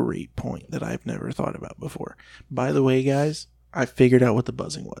 That's a great point that I've never thought about before. By the way, guys, I figured out what the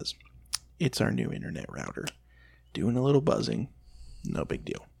buzzing was. It's our new internet router. Doing a little buzzing. No big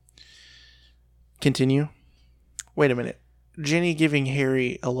deal. Continue. Wait a minute. Ginny giving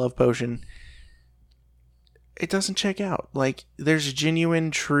Harry a love potion. It doesn't check out. Like, there's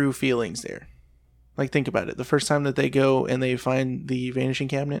genuine, true feelings there. Like, think about it. The first time that they go and they find the vanishing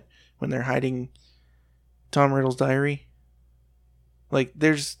cabinet, when they're hiding Tom Riddle's diary, like,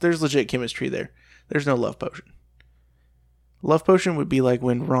 there's legit chemistry there. There's no love potion. Love potion would be like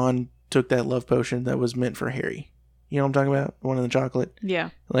when Ron took that love potion that was meant for Harry. You know what I'm talking about? The one in the chocolate?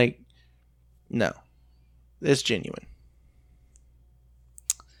 Yeah. Like, no. It's genuine.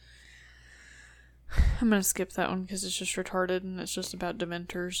 I'm gonna skip that one because it's just retarded and it's just about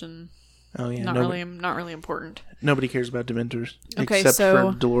Dementors and not really important. Nobody cares about Dementors Okay, except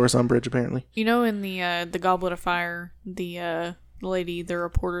so, for Dolores Umbridge, apparently. You know, in the Goblet of Fire, the lady, the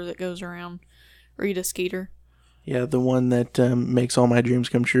reporter that goes around, Rita Skeeter. Yeah, the one that makes all my dreams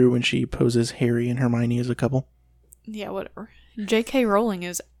come true when she poses Harry and Hermione as a couple. Yeah, whatever. J.K. Rowling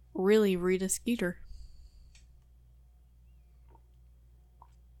is really Rita Skeeter.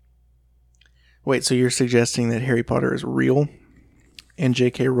 Wait, so you're suggesting that Harry Potter is real and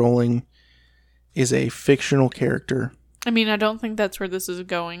J.K. Rowling is a fictional character? I mean, I don't think that's where this is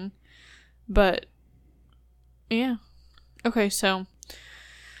going, but yeah. Okay, so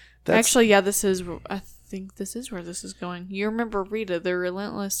actually, yeah, I think this is where this is going. You remember Rita, the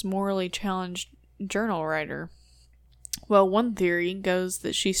relentless, morally challenged journal writer. Well, one theory goes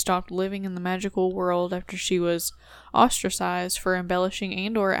that she stopped living in the magical world after she was ostracized for embellishing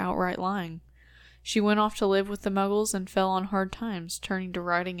and or outright lying. She went off to live with the Muggles and fell on hard times, turning to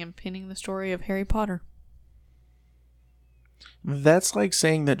writing and penning the story of Harry Potter. That's like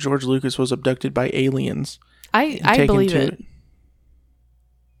saying that George Lucas was abducted by aliens. I believe it.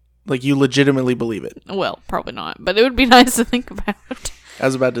 Like, you legitimately believe it. Well, probably not, but it would be nice to think about. I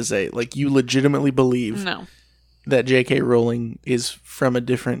was about to say, like, you legitimately believe that J.K. Rowling is from a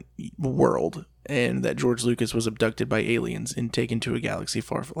different world and that George Lucas was abducted by aliens and taken to a galaxy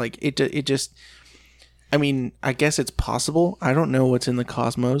far. Like, it just... I mean, I guess it's possible. I don't know what's in the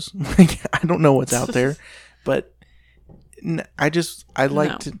cosmos. Like, I don't know what's out there. But I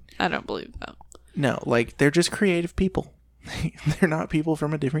don't believe that. No, like, they're just creative people. They're not people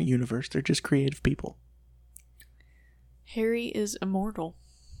from a different universe. They're just creative people. Harry is immortal.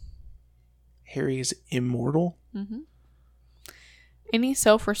 Harry is immortal? Mm-hmm. Any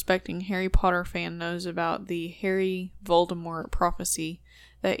self-respecting Harry Potter fan knows about the Harry Voldemort prophecy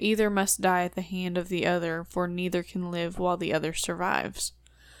that either must die at the hand of the other, for neither can live while the other survives.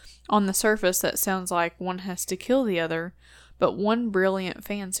 On the surface, that sounds like one has to kill the other, but one brilliant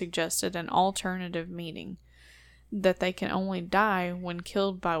fan suggested an alternative meaning, that they can only die when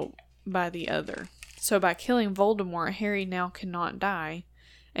killed by the other. So by killing Voldemort, Harry now cannot die,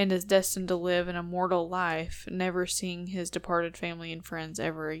 and is destined to live an immortal life, never seeing his departed family and friends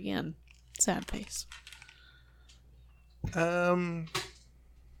ever again. Sad face.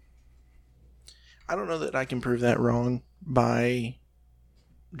 I don't know that I can prove that wrong by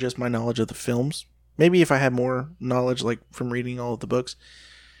just my knowledge of the films. Maybe if I had more knowledge, like, from reading all of the books.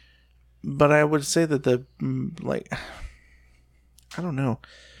 But I would say that I don't know.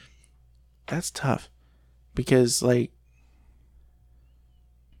 That's tough. Because, like,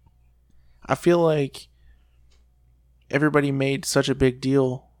 I feel like everybody made such a big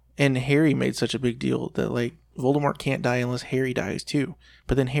deal, and Harry made such a big deal, that, like, Voldemort can't die unless Harry dies too.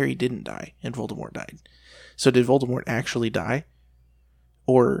 But then Harry didn't die, and Voldemort died. So did Voldemort actually die?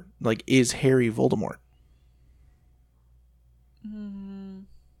 Or, like, is Harry Voldemort?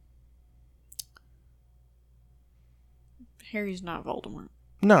 Harry's not Voldemort.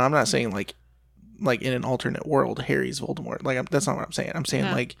 No, I'm not saying, like in an alternate world, Harry's Voldemort. Like, that's not what I'm saying. I'm saying,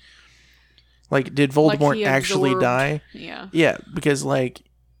 no. like, did Voldemort actually die? Yeah. Yeah, because, like,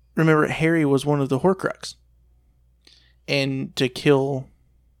 remember, Harry was one of the Horcrux. And to kill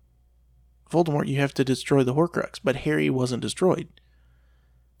Voldemort, you have to destroy the Horcrux. But Harry wasn't destroyed.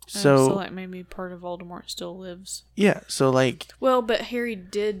 So like, maybe part of Voldemort still lives. Yeah, so, like... Well, but Harry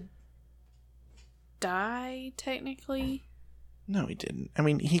did die, technically. No, he didn't. I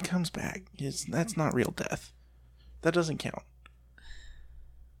mean, he comes back. That's not real death. That doesn't count.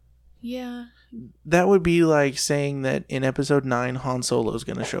 Yeah. That would be like saying that in episode 9, Han Solo's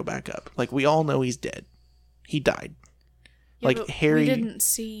going to show back up. Like, we all know he's dead. He died. Yeah, like, Harry... We didn't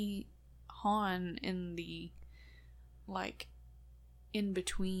see Han in the, like, in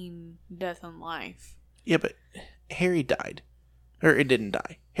between death and life. Yeah, but Harry died. Or it didn't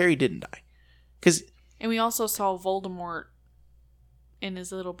die. Harry didn't die. And we also saw Voldemort in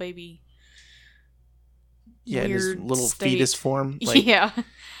his little baby. Yeah, in his little state. Fetus form. Like, yeah.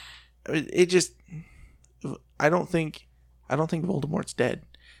 It just... I don't think Voldemort's dead.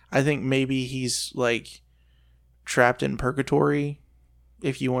 I think maybe he's, like, trapped in purgatory,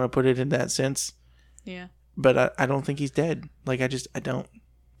 if you want to put it in that sense. Yeah. But I don't think he's dead. Like, I don't.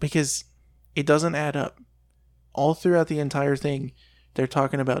 Because it doesn't add up. All throughout the entire thing, they're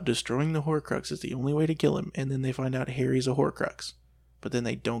talking about destroying the Horcrux is the only way to kill him, and then they find out Harry's a Horcrux. But then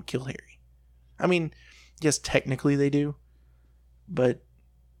they don't kill Harry. I mean, yes, technically they do. But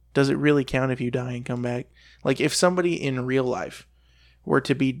does it really count if you die and come back? Like, if somebody in real life were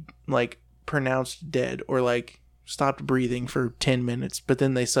to be, like, pronounced dead or, like, stopped breathing for 10 minutes, but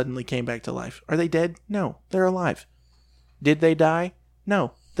then they suddenly came back to life, are they dead? No, they're alive. Did they die?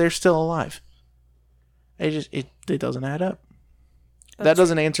 No, they're still alive. It doesn't add up. That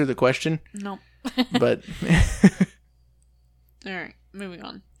doesn't answer the question. No. But all right, moving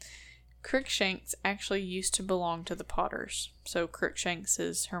on. Crookshanks actually used to belong to the Potters. So Crookshanks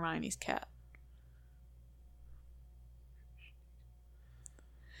is Hermione's cat.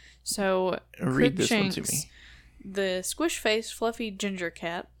 So Read this one to Crookshanks, me. the squish-faced, fluffy ginger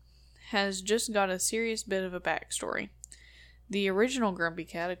cat, has just got a serious bit of a backstory. The original Grumpy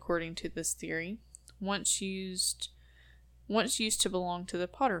Cat, according to this theory, once used to belong to the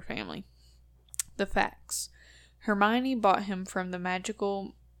Potter family. The facts. Hermione bought him from the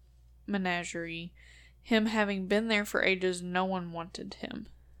magical menagerie. Him having been there for ages, no one wanted him.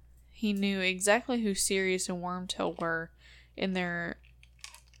 He knew exactly who Sirius and Wormtail were in their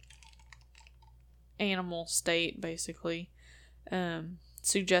animal state, basically,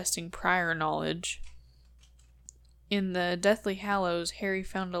 suggesting prior knowledge. In the Deathly Hallows, Harry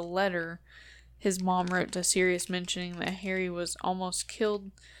found a letter his mom wrote to Sirius mentioning that Harry was almost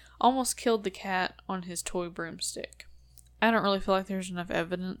killed the cat on his toy broomstick. I don't really feel like there's enough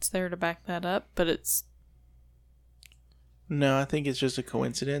evidence there to back that up, but it's... No, I think it's just a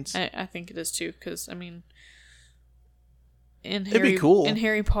coincidence. I think it is too, because, I mean... It'd be cool. In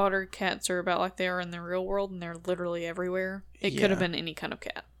Harry Potter, cats are about like they are in the real world, and they're literally everywhere. It could have been any kind of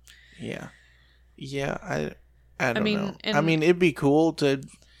cat. Yeah. Yeah, I don't know. And, I mean, it'd be cool to...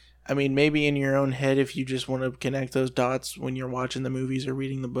 I mean, maybe in your own head if you just want to connect those dots when you're watching the movies or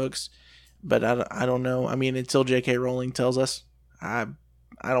reading the books. But I don't know. I mean, until J.K. Rowling tells us, I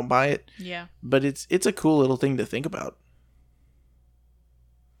don't buy it. Yeah. But it's a cool little thing to think about.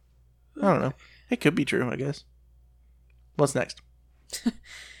 I don't know. It could be true, I guess. What's next?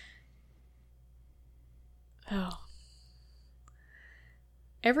 Oh.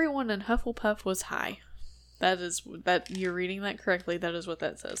 Everyone in Hufflepuff was high. That you're reading that correctly. That is what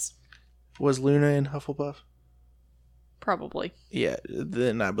that says. Was Luna in Hufflepuff? Probably. Yeah,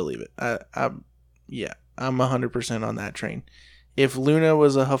 then I believe it. I'm 100% on that train. If Luna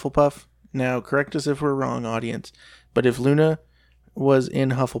was a Hufflepuff, now correct us if we're wrong, audience, but if Luna was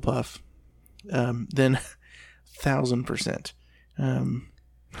in Hufflepuff, then 1000%.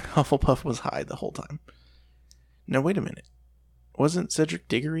 Hufflepuff was high the whole time. Now, wait a minute. Wasn't Cedric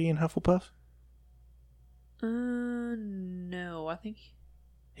Diggory in Hufflepuff? No, I think...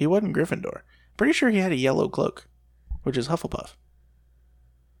 He wasn't Gryffindor. Pretty sure he had a yellow cloak, which is Hufflepuff.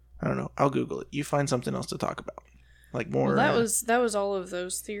 I don't know. I'll Google it. You find something else to talk about. Like more... Well, that was all of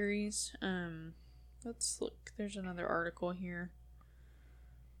those theories. Let's look. There's another article here.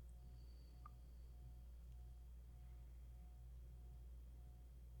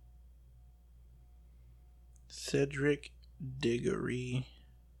 Cedric Diggory.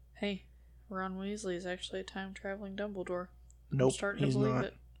 Hey, Ron Weasley is actually a time-traveling Dumbledore. Nope, I'm starting he's to believe not.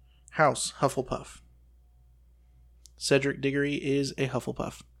 it. House, Hufflepuff. Cedric Diggory is a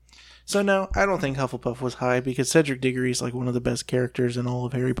Hufflepuff. So no, I don't think Hufflepuff was high because Cedric Diggory is like one of the best characters in all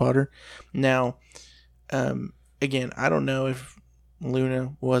of Harry Potter. Now, again, I don't know if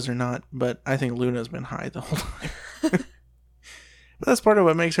Luna was or not, but I think Luna's been high the whole time. But that's part of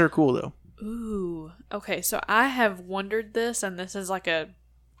what makes her cool, though. Ooh. Okay, so I have wondered this, and this is I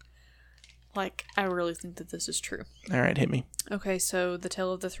really think that this is true. All right, hit me. Okay, so the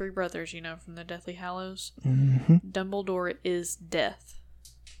Tale of the Three Brothers, from the Deathly Hallows. Mm-hmm. Dumbledore is Death.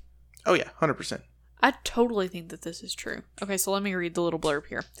 Oh, yeah, 100%. I totally think that this is true. Okay, so let me read the little blurb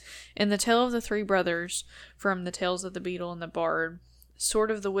here. In the Tale of the Three Brothers, from the Tales of the Beetle and the Bard,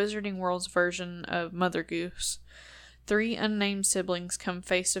 sort of the Wizarding World's version of Mother Goose, 3 unnamed siblings come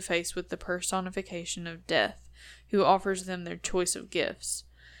face to face with the personification of Death, who offers them their choice of gifts.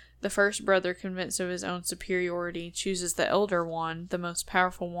 The first brother, convinced of his own superiority, chooses the Elder Wand, the most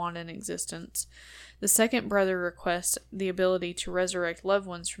powerful wand in existence. The second brother requests the ability to resurrect loved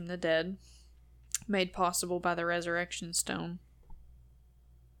ones from the dead, made possible by the Resurrection Stone.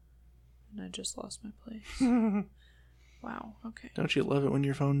 And I just lost my place. Wow, okay. Don't you love it when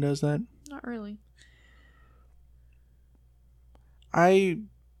your phone does that? Not really. I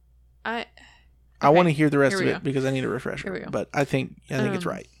want to hear the rest of it because I need a refresher. Here we go. But I think it's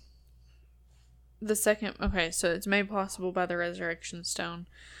right. The second, so it's made possible by the Resurrection Stone.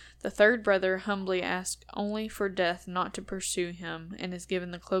 The third brother humbly asks only for Death not to pursue him, and is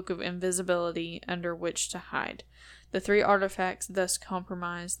given the cloak of invisibility under which to hide. The 3 artifacts thus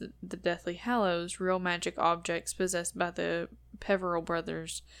comprise the Deathly Hallows, real magic objects possessed by the Peveril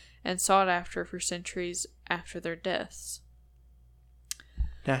brothers, and sought after for centuries after their deaths.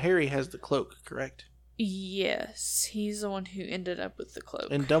 Now, Harry has the cloak, correct? Yes, he's the one who ended up with the cloak.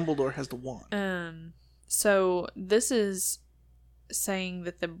 And Dumbledore has the wand. So this is saying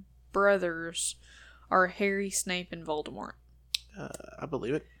that the brothers are Harry, Snape, and Voldemort. I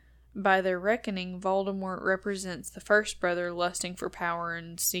believe it. By their reckoning, Voldemort represents the first brother lusting for power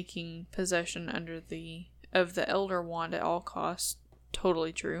and seeking possession of the Elder Wand at all costs.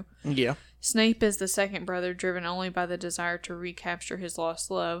 Totally true. Yeah. Snape is the second brother, driven only by the desire to recapture his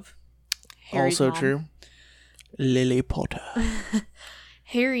lost love. Harry's also mom. true. Lily Potter.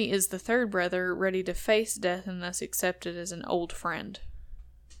 Harry is the third brother, ready to face death and thus accepted as an old friend.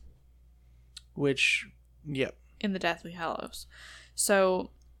 Which, yep. In the Deathly Hallows.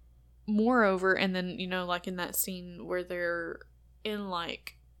 So, moreover, and then, like in that scene where they're in,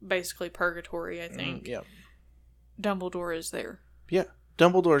 basically purgatory, I think. Yep. Dumbledore is there. Yeah.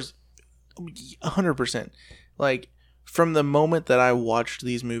 Dumbledore's 100%. From the moment that I watched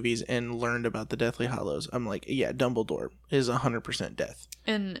these movies and learned about the Deathly Hallows, I'm like, yeah, Dumbledore is 100% death.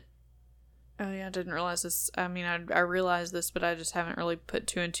 And, oh yeah, I didn't realize this. I mean, I realized this, but I just haven't really put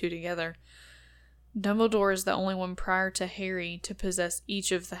two and two together. Dumbledore is the only one prior to Harry to possess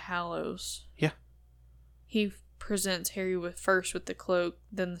each of the Hallows. Yeah. He presents Harry first with the cloak,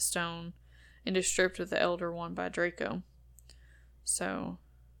 then the stone, and is stripped with the Elder Wand by Draco. So.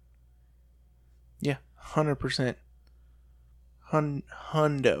 Yeah, 100%.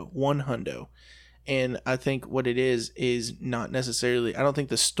 Hundo. And I think what it is not necessarily, I don't think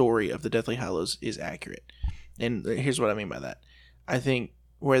the story of the Deathly Hallows is accurate. And here's what I mean by that. I think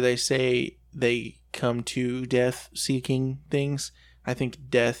where they say they come to death seeking things, I think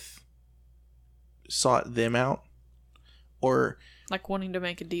death sought them out. Or like wanting to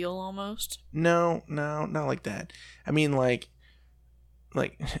make a deal almost? No, not like that. I mean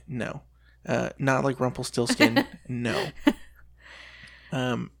no. Not like Rumpelstiltskin. No.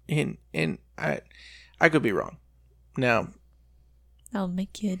 And I could be wrong. Now, I'll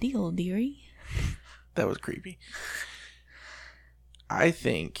make you a deal, dearie. That was creepy. I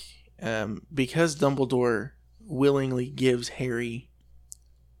think because Dumbledore willingly gives Harry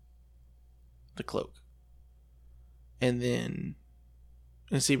the cloak, and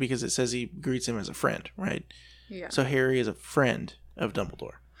see, because it says he greets him as a friend, right? Yeah. So Harry is a friend of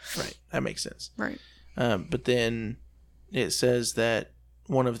Dumbledore, right? That makes sense, right? But then it says that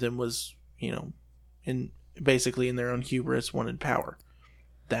one of them was, in their own hubris, wanted power.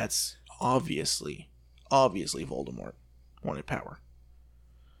 That's obviously Voldemort wanted power,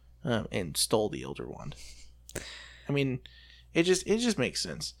 and stole the Elder Wand. I mean, it just makes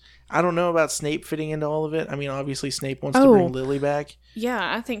sense. I don't know about Snape fitting into all of it. I mean, obviously Snape wants to bring Lily back.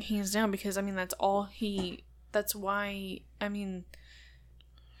 Yeah, I think hands down, because that's why,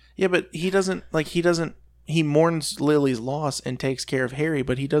 Yeah, but he mourns Lily's loss and takes care of Harry,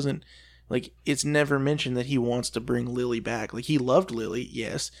 but he doesn't, it's never mentioned that he wants to bring Lily back. He loved Lily,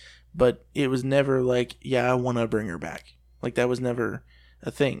 yes, but it was never yeah, I want to bring her back. That was never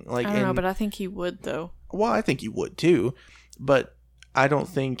a thing. I don't know, but I think he would, though. Well, I think he would, too, but I don't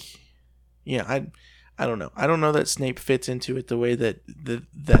think, I don't know. I don't know that Snape fits into it the way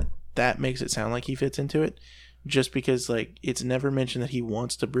that makes it sound like he fits into it. Just because, it's never mentioned that he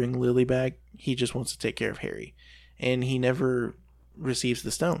wants to bring Lily back. He just wants to take care of Harry. And he never receives the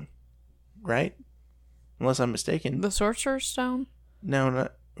stone. Right? Unless I'm mistaken. The Sorcerer's Stone? No,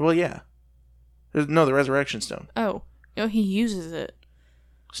 not... Well, yeah. No, the Resurrection Stone. Oh. Oh, he uses it.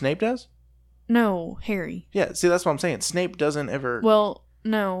 Snape does? No, Harry. Yeah, see, that's what I'm saying. Snape doesn't ever... Well,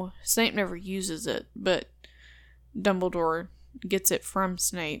 no. Snape never uses it, but Dumbledore gets it from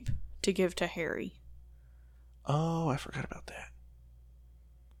Snape to give to Harry. Oh, I forgot about that.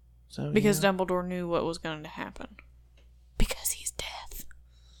 So because Dumbledore knew what was going to happen. Because he's death.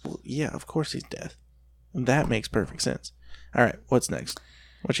 Well, yeah, of course he's death. That makes perfect sense. All right, what's next?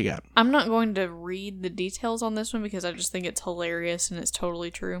 What you got? I'm not going to read the details on this one because I just think it's hilarious and it's totally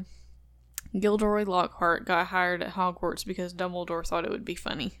true. Gilderoy Lockhart got hired at Hogwarts because Dumbledore thought it would be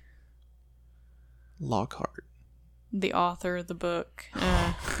funny. Lockhart. The author of the book.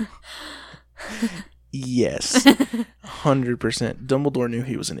 Yes. 100%. Dumbledore knew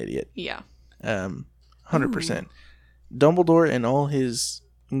he was an idiot. Yeah. 100%. Dumbledore in all his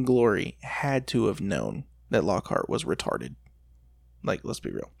glory had to have known that Lockhart was retarded. Let's be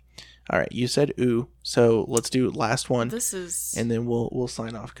real. All right, you said ooh, so let's do last one. And then we'll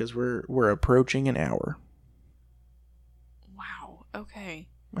sign off because we're approaching an hour. Wow. Okay.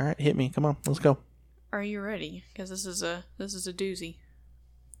 All right, hit me. Come on, let's go. Are you ready? Because this is a doozy.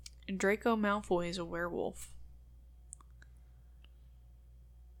 Draco Malfoy is a werewolf.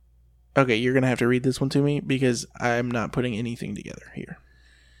 Okay, you're going to have to read this one to me because I'm not putting anything together here.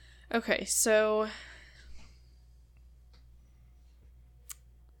 Okay, so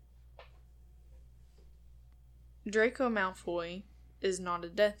Draco Malfoy is not a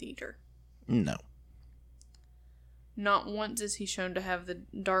Death Eater. No. Not once is he shown to have the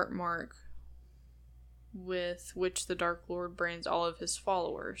dark mark with which the Dark Lord brands all of his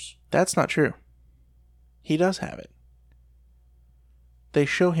followers. That's not true. He does have it. They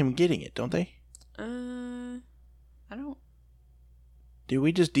show him getting it, don't they? I don't. Did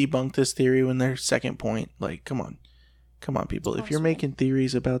we just debunk this theory when their second point? Like, come on. Come on, people. If you're making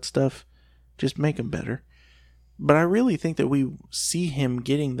theories about stuff, just make them better. But I really think that we see him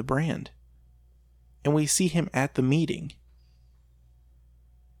getting the brand. And we see him at the meeting.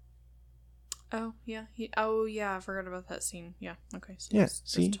 Oh, yeah. I forgot about that scene. Yeah, okay. So yeah, that's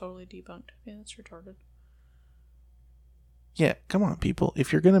totally debunked. Yeah, that's retarded. Yeah, come on, people.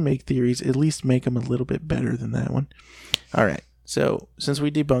 If you're going to make theories, at least make them a little bit better than that one. All right. So, since we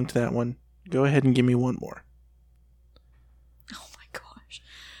debunked that one, go ahead and give me one more. Oh my gosh.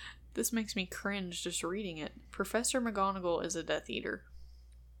 This makes me cringe just reading it. Professor McGonagall is a Death Eater.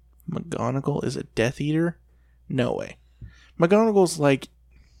 McGonagall is a Death Eater? No way. McGonagall's like...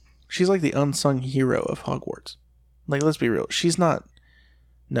 She's like the unsung hero of Hogwarts. Like, let's be real. She's not...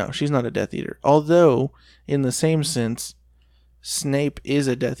 No, she's not a Death Eater. Although, in the same sense... Snape is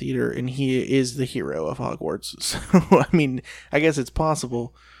a Death Eater, and he is the hero of Hogwarts. So, I mean, I guess it's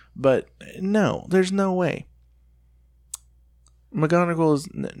possible, but no, there's no way. McGonagall is...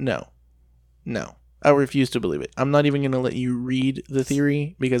 No. I refuse to believe it. I'm not even going to let you read the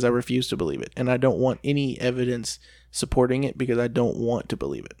theory, because I refuse to believe it. And I don't want any evidence supporting it, because I don't want to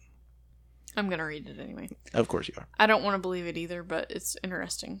believe it. I'm going to read it anyway. Of course you are. I don't want to believe it either, but it's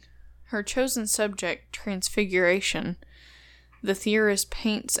interesting. Her chosen subject, transfiguration... The theorist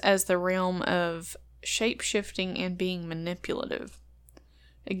paints as the realm of shape-shifting and being manipulative.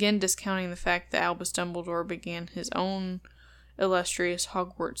 Again, discounting the fact that Albus Dumbledore began his own illustrious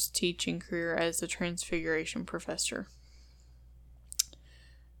Hogwarts teaching career as the Transfiguration Professor.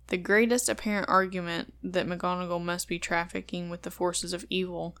 The greatest apparent argument that McGonagall must be trafficking with the forces of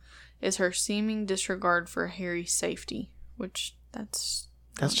evil is her seeming disregard for Harry's safety, which that's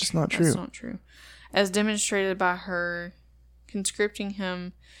just not true. That's not true. As demonstrated by her conscripting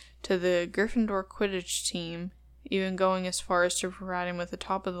him to the Gryffindor Quidditch team, even going as far as to provide him with a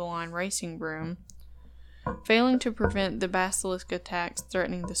top-of-the-line racing broom, failing to prevent the basilisk attacks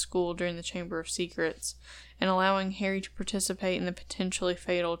threatening the school during the Chamber of Secrets, and allowing Harry to participate in the potentially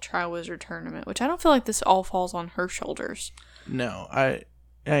fatal Triwizard Tournament, which I don't feel like this all falls on her shoulders. No, I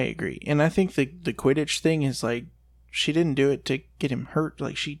agree. And I think the Quidditch thing is like, she didn't do it to get him hurt.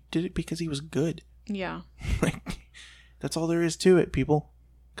 Like, she did it because he was good. Yeah. Like... That's all there is to it, people.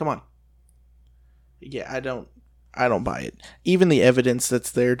 Come on. Yeah, I don't buy it. Even the evidence that's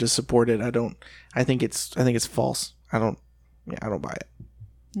there to support it, I think it's false. I don't buy it.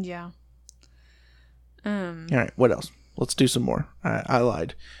 Yeah. All right, what else? Let's do some more. I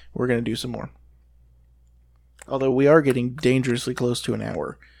lied. We're going to do some more. Although we are getting dangerously close to an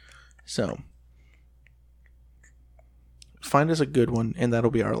hour. So, find us a good one, and that'll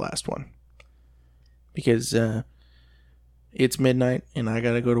be our last one. Because, it's midnight, and I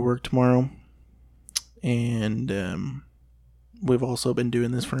gotta go to work tomorrow. And we've also been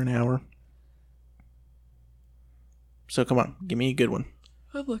doing this for an hour. So come on, give me a good one.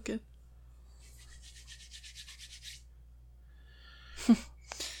 I'm looking.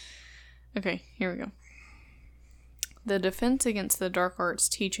 Okay, here we go. The defense against the dark arts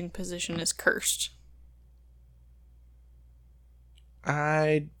teaching position is cursed.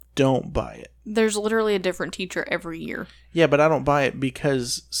 I don't buy it. There's literally a different teacher every year. Yeah, but I don't buy it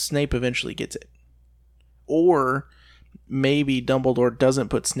because Snape eventually gets it. Or maybe Dumbledore doesn't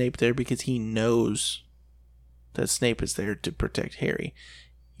put Snape there because he knows that Snape is there to protect Harry.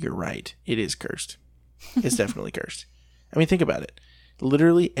 You're right. It is cursed. It's definitely cursed. I mean, think about it.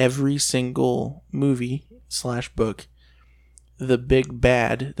 Literally every single movie / book, the big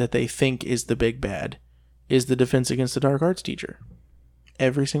bad that they think is the big bad is the defense against the dark arts teacher.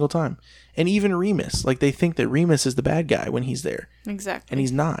 Every single time. And even Remus. Like, they think that Remus is the bad guy when he's there. Exactly. And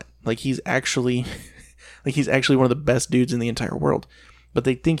he's not. Like, he's actually one of the best dudes in the entire world. But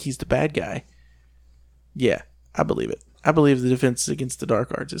they think he's the bad guy. Yeah, I believe it. I believe the defense against the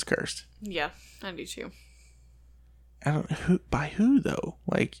dark arts is cursed. Yeah, I do too. By who, though?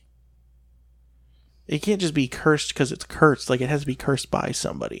 Like, it can't just be cursed because it's cursed. Like, it has to be cursed by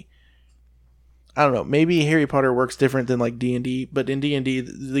somebody. I don't know. Maybe Harry Potter works different than like D&D, but in D&D,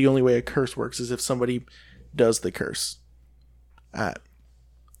 the only way a curse works is if somebody does the curse. I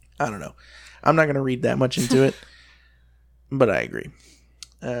don't know. I'm not going to read that much into it, but I agree.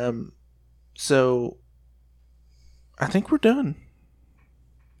 So I think we're done.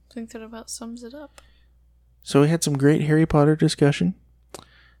 I think that about sums it up. So we had some great Harry Potter discussion.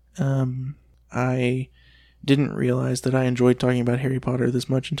 I Didn't realize that I enjoyed talking about Harry Potter this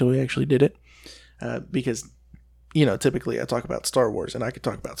much until we actually did it. Because, typically I talk about Star Wars, and I could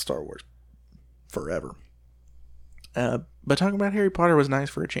talk about Star Wars forever. But talking about Harry Potter was nice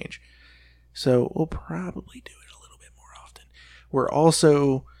for a change. So we'll probably do it a little bit more often. We're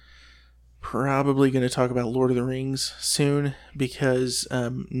also probably going to talk about Lord of the Rings soon, because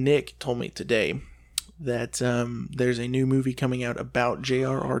Nick told me today that there's a new movie coming out about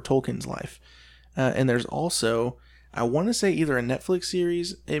J.R.R. Tolkien's life. And there's also, I want to say, either a Netflix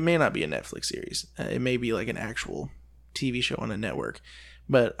series. It may not be a Netflix series. It may be like an actual TV show on a network.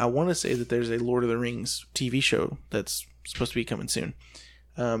 But I want to say that there's a Lord of the Rings TV show that's supposed to be coming soon.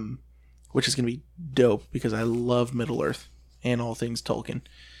 Which is going to be dope, because I love Middle-earth and all things Tolkien.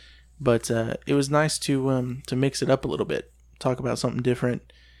 But it was nice to mix it up a little bit. Talk about something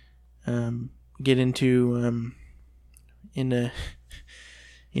different. Get into in the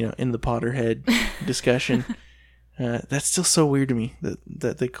Potterhead discussion. That's still so weird to me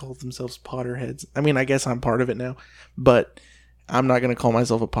that they call themselves Potterheads. I mean, I guess I'm part of it now, but I'm not going to call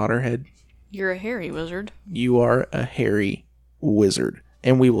myself a Potterhead. You're a hairy wizard. You are a hairy wizard.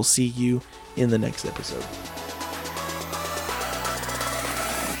 And we will see you in the next episode.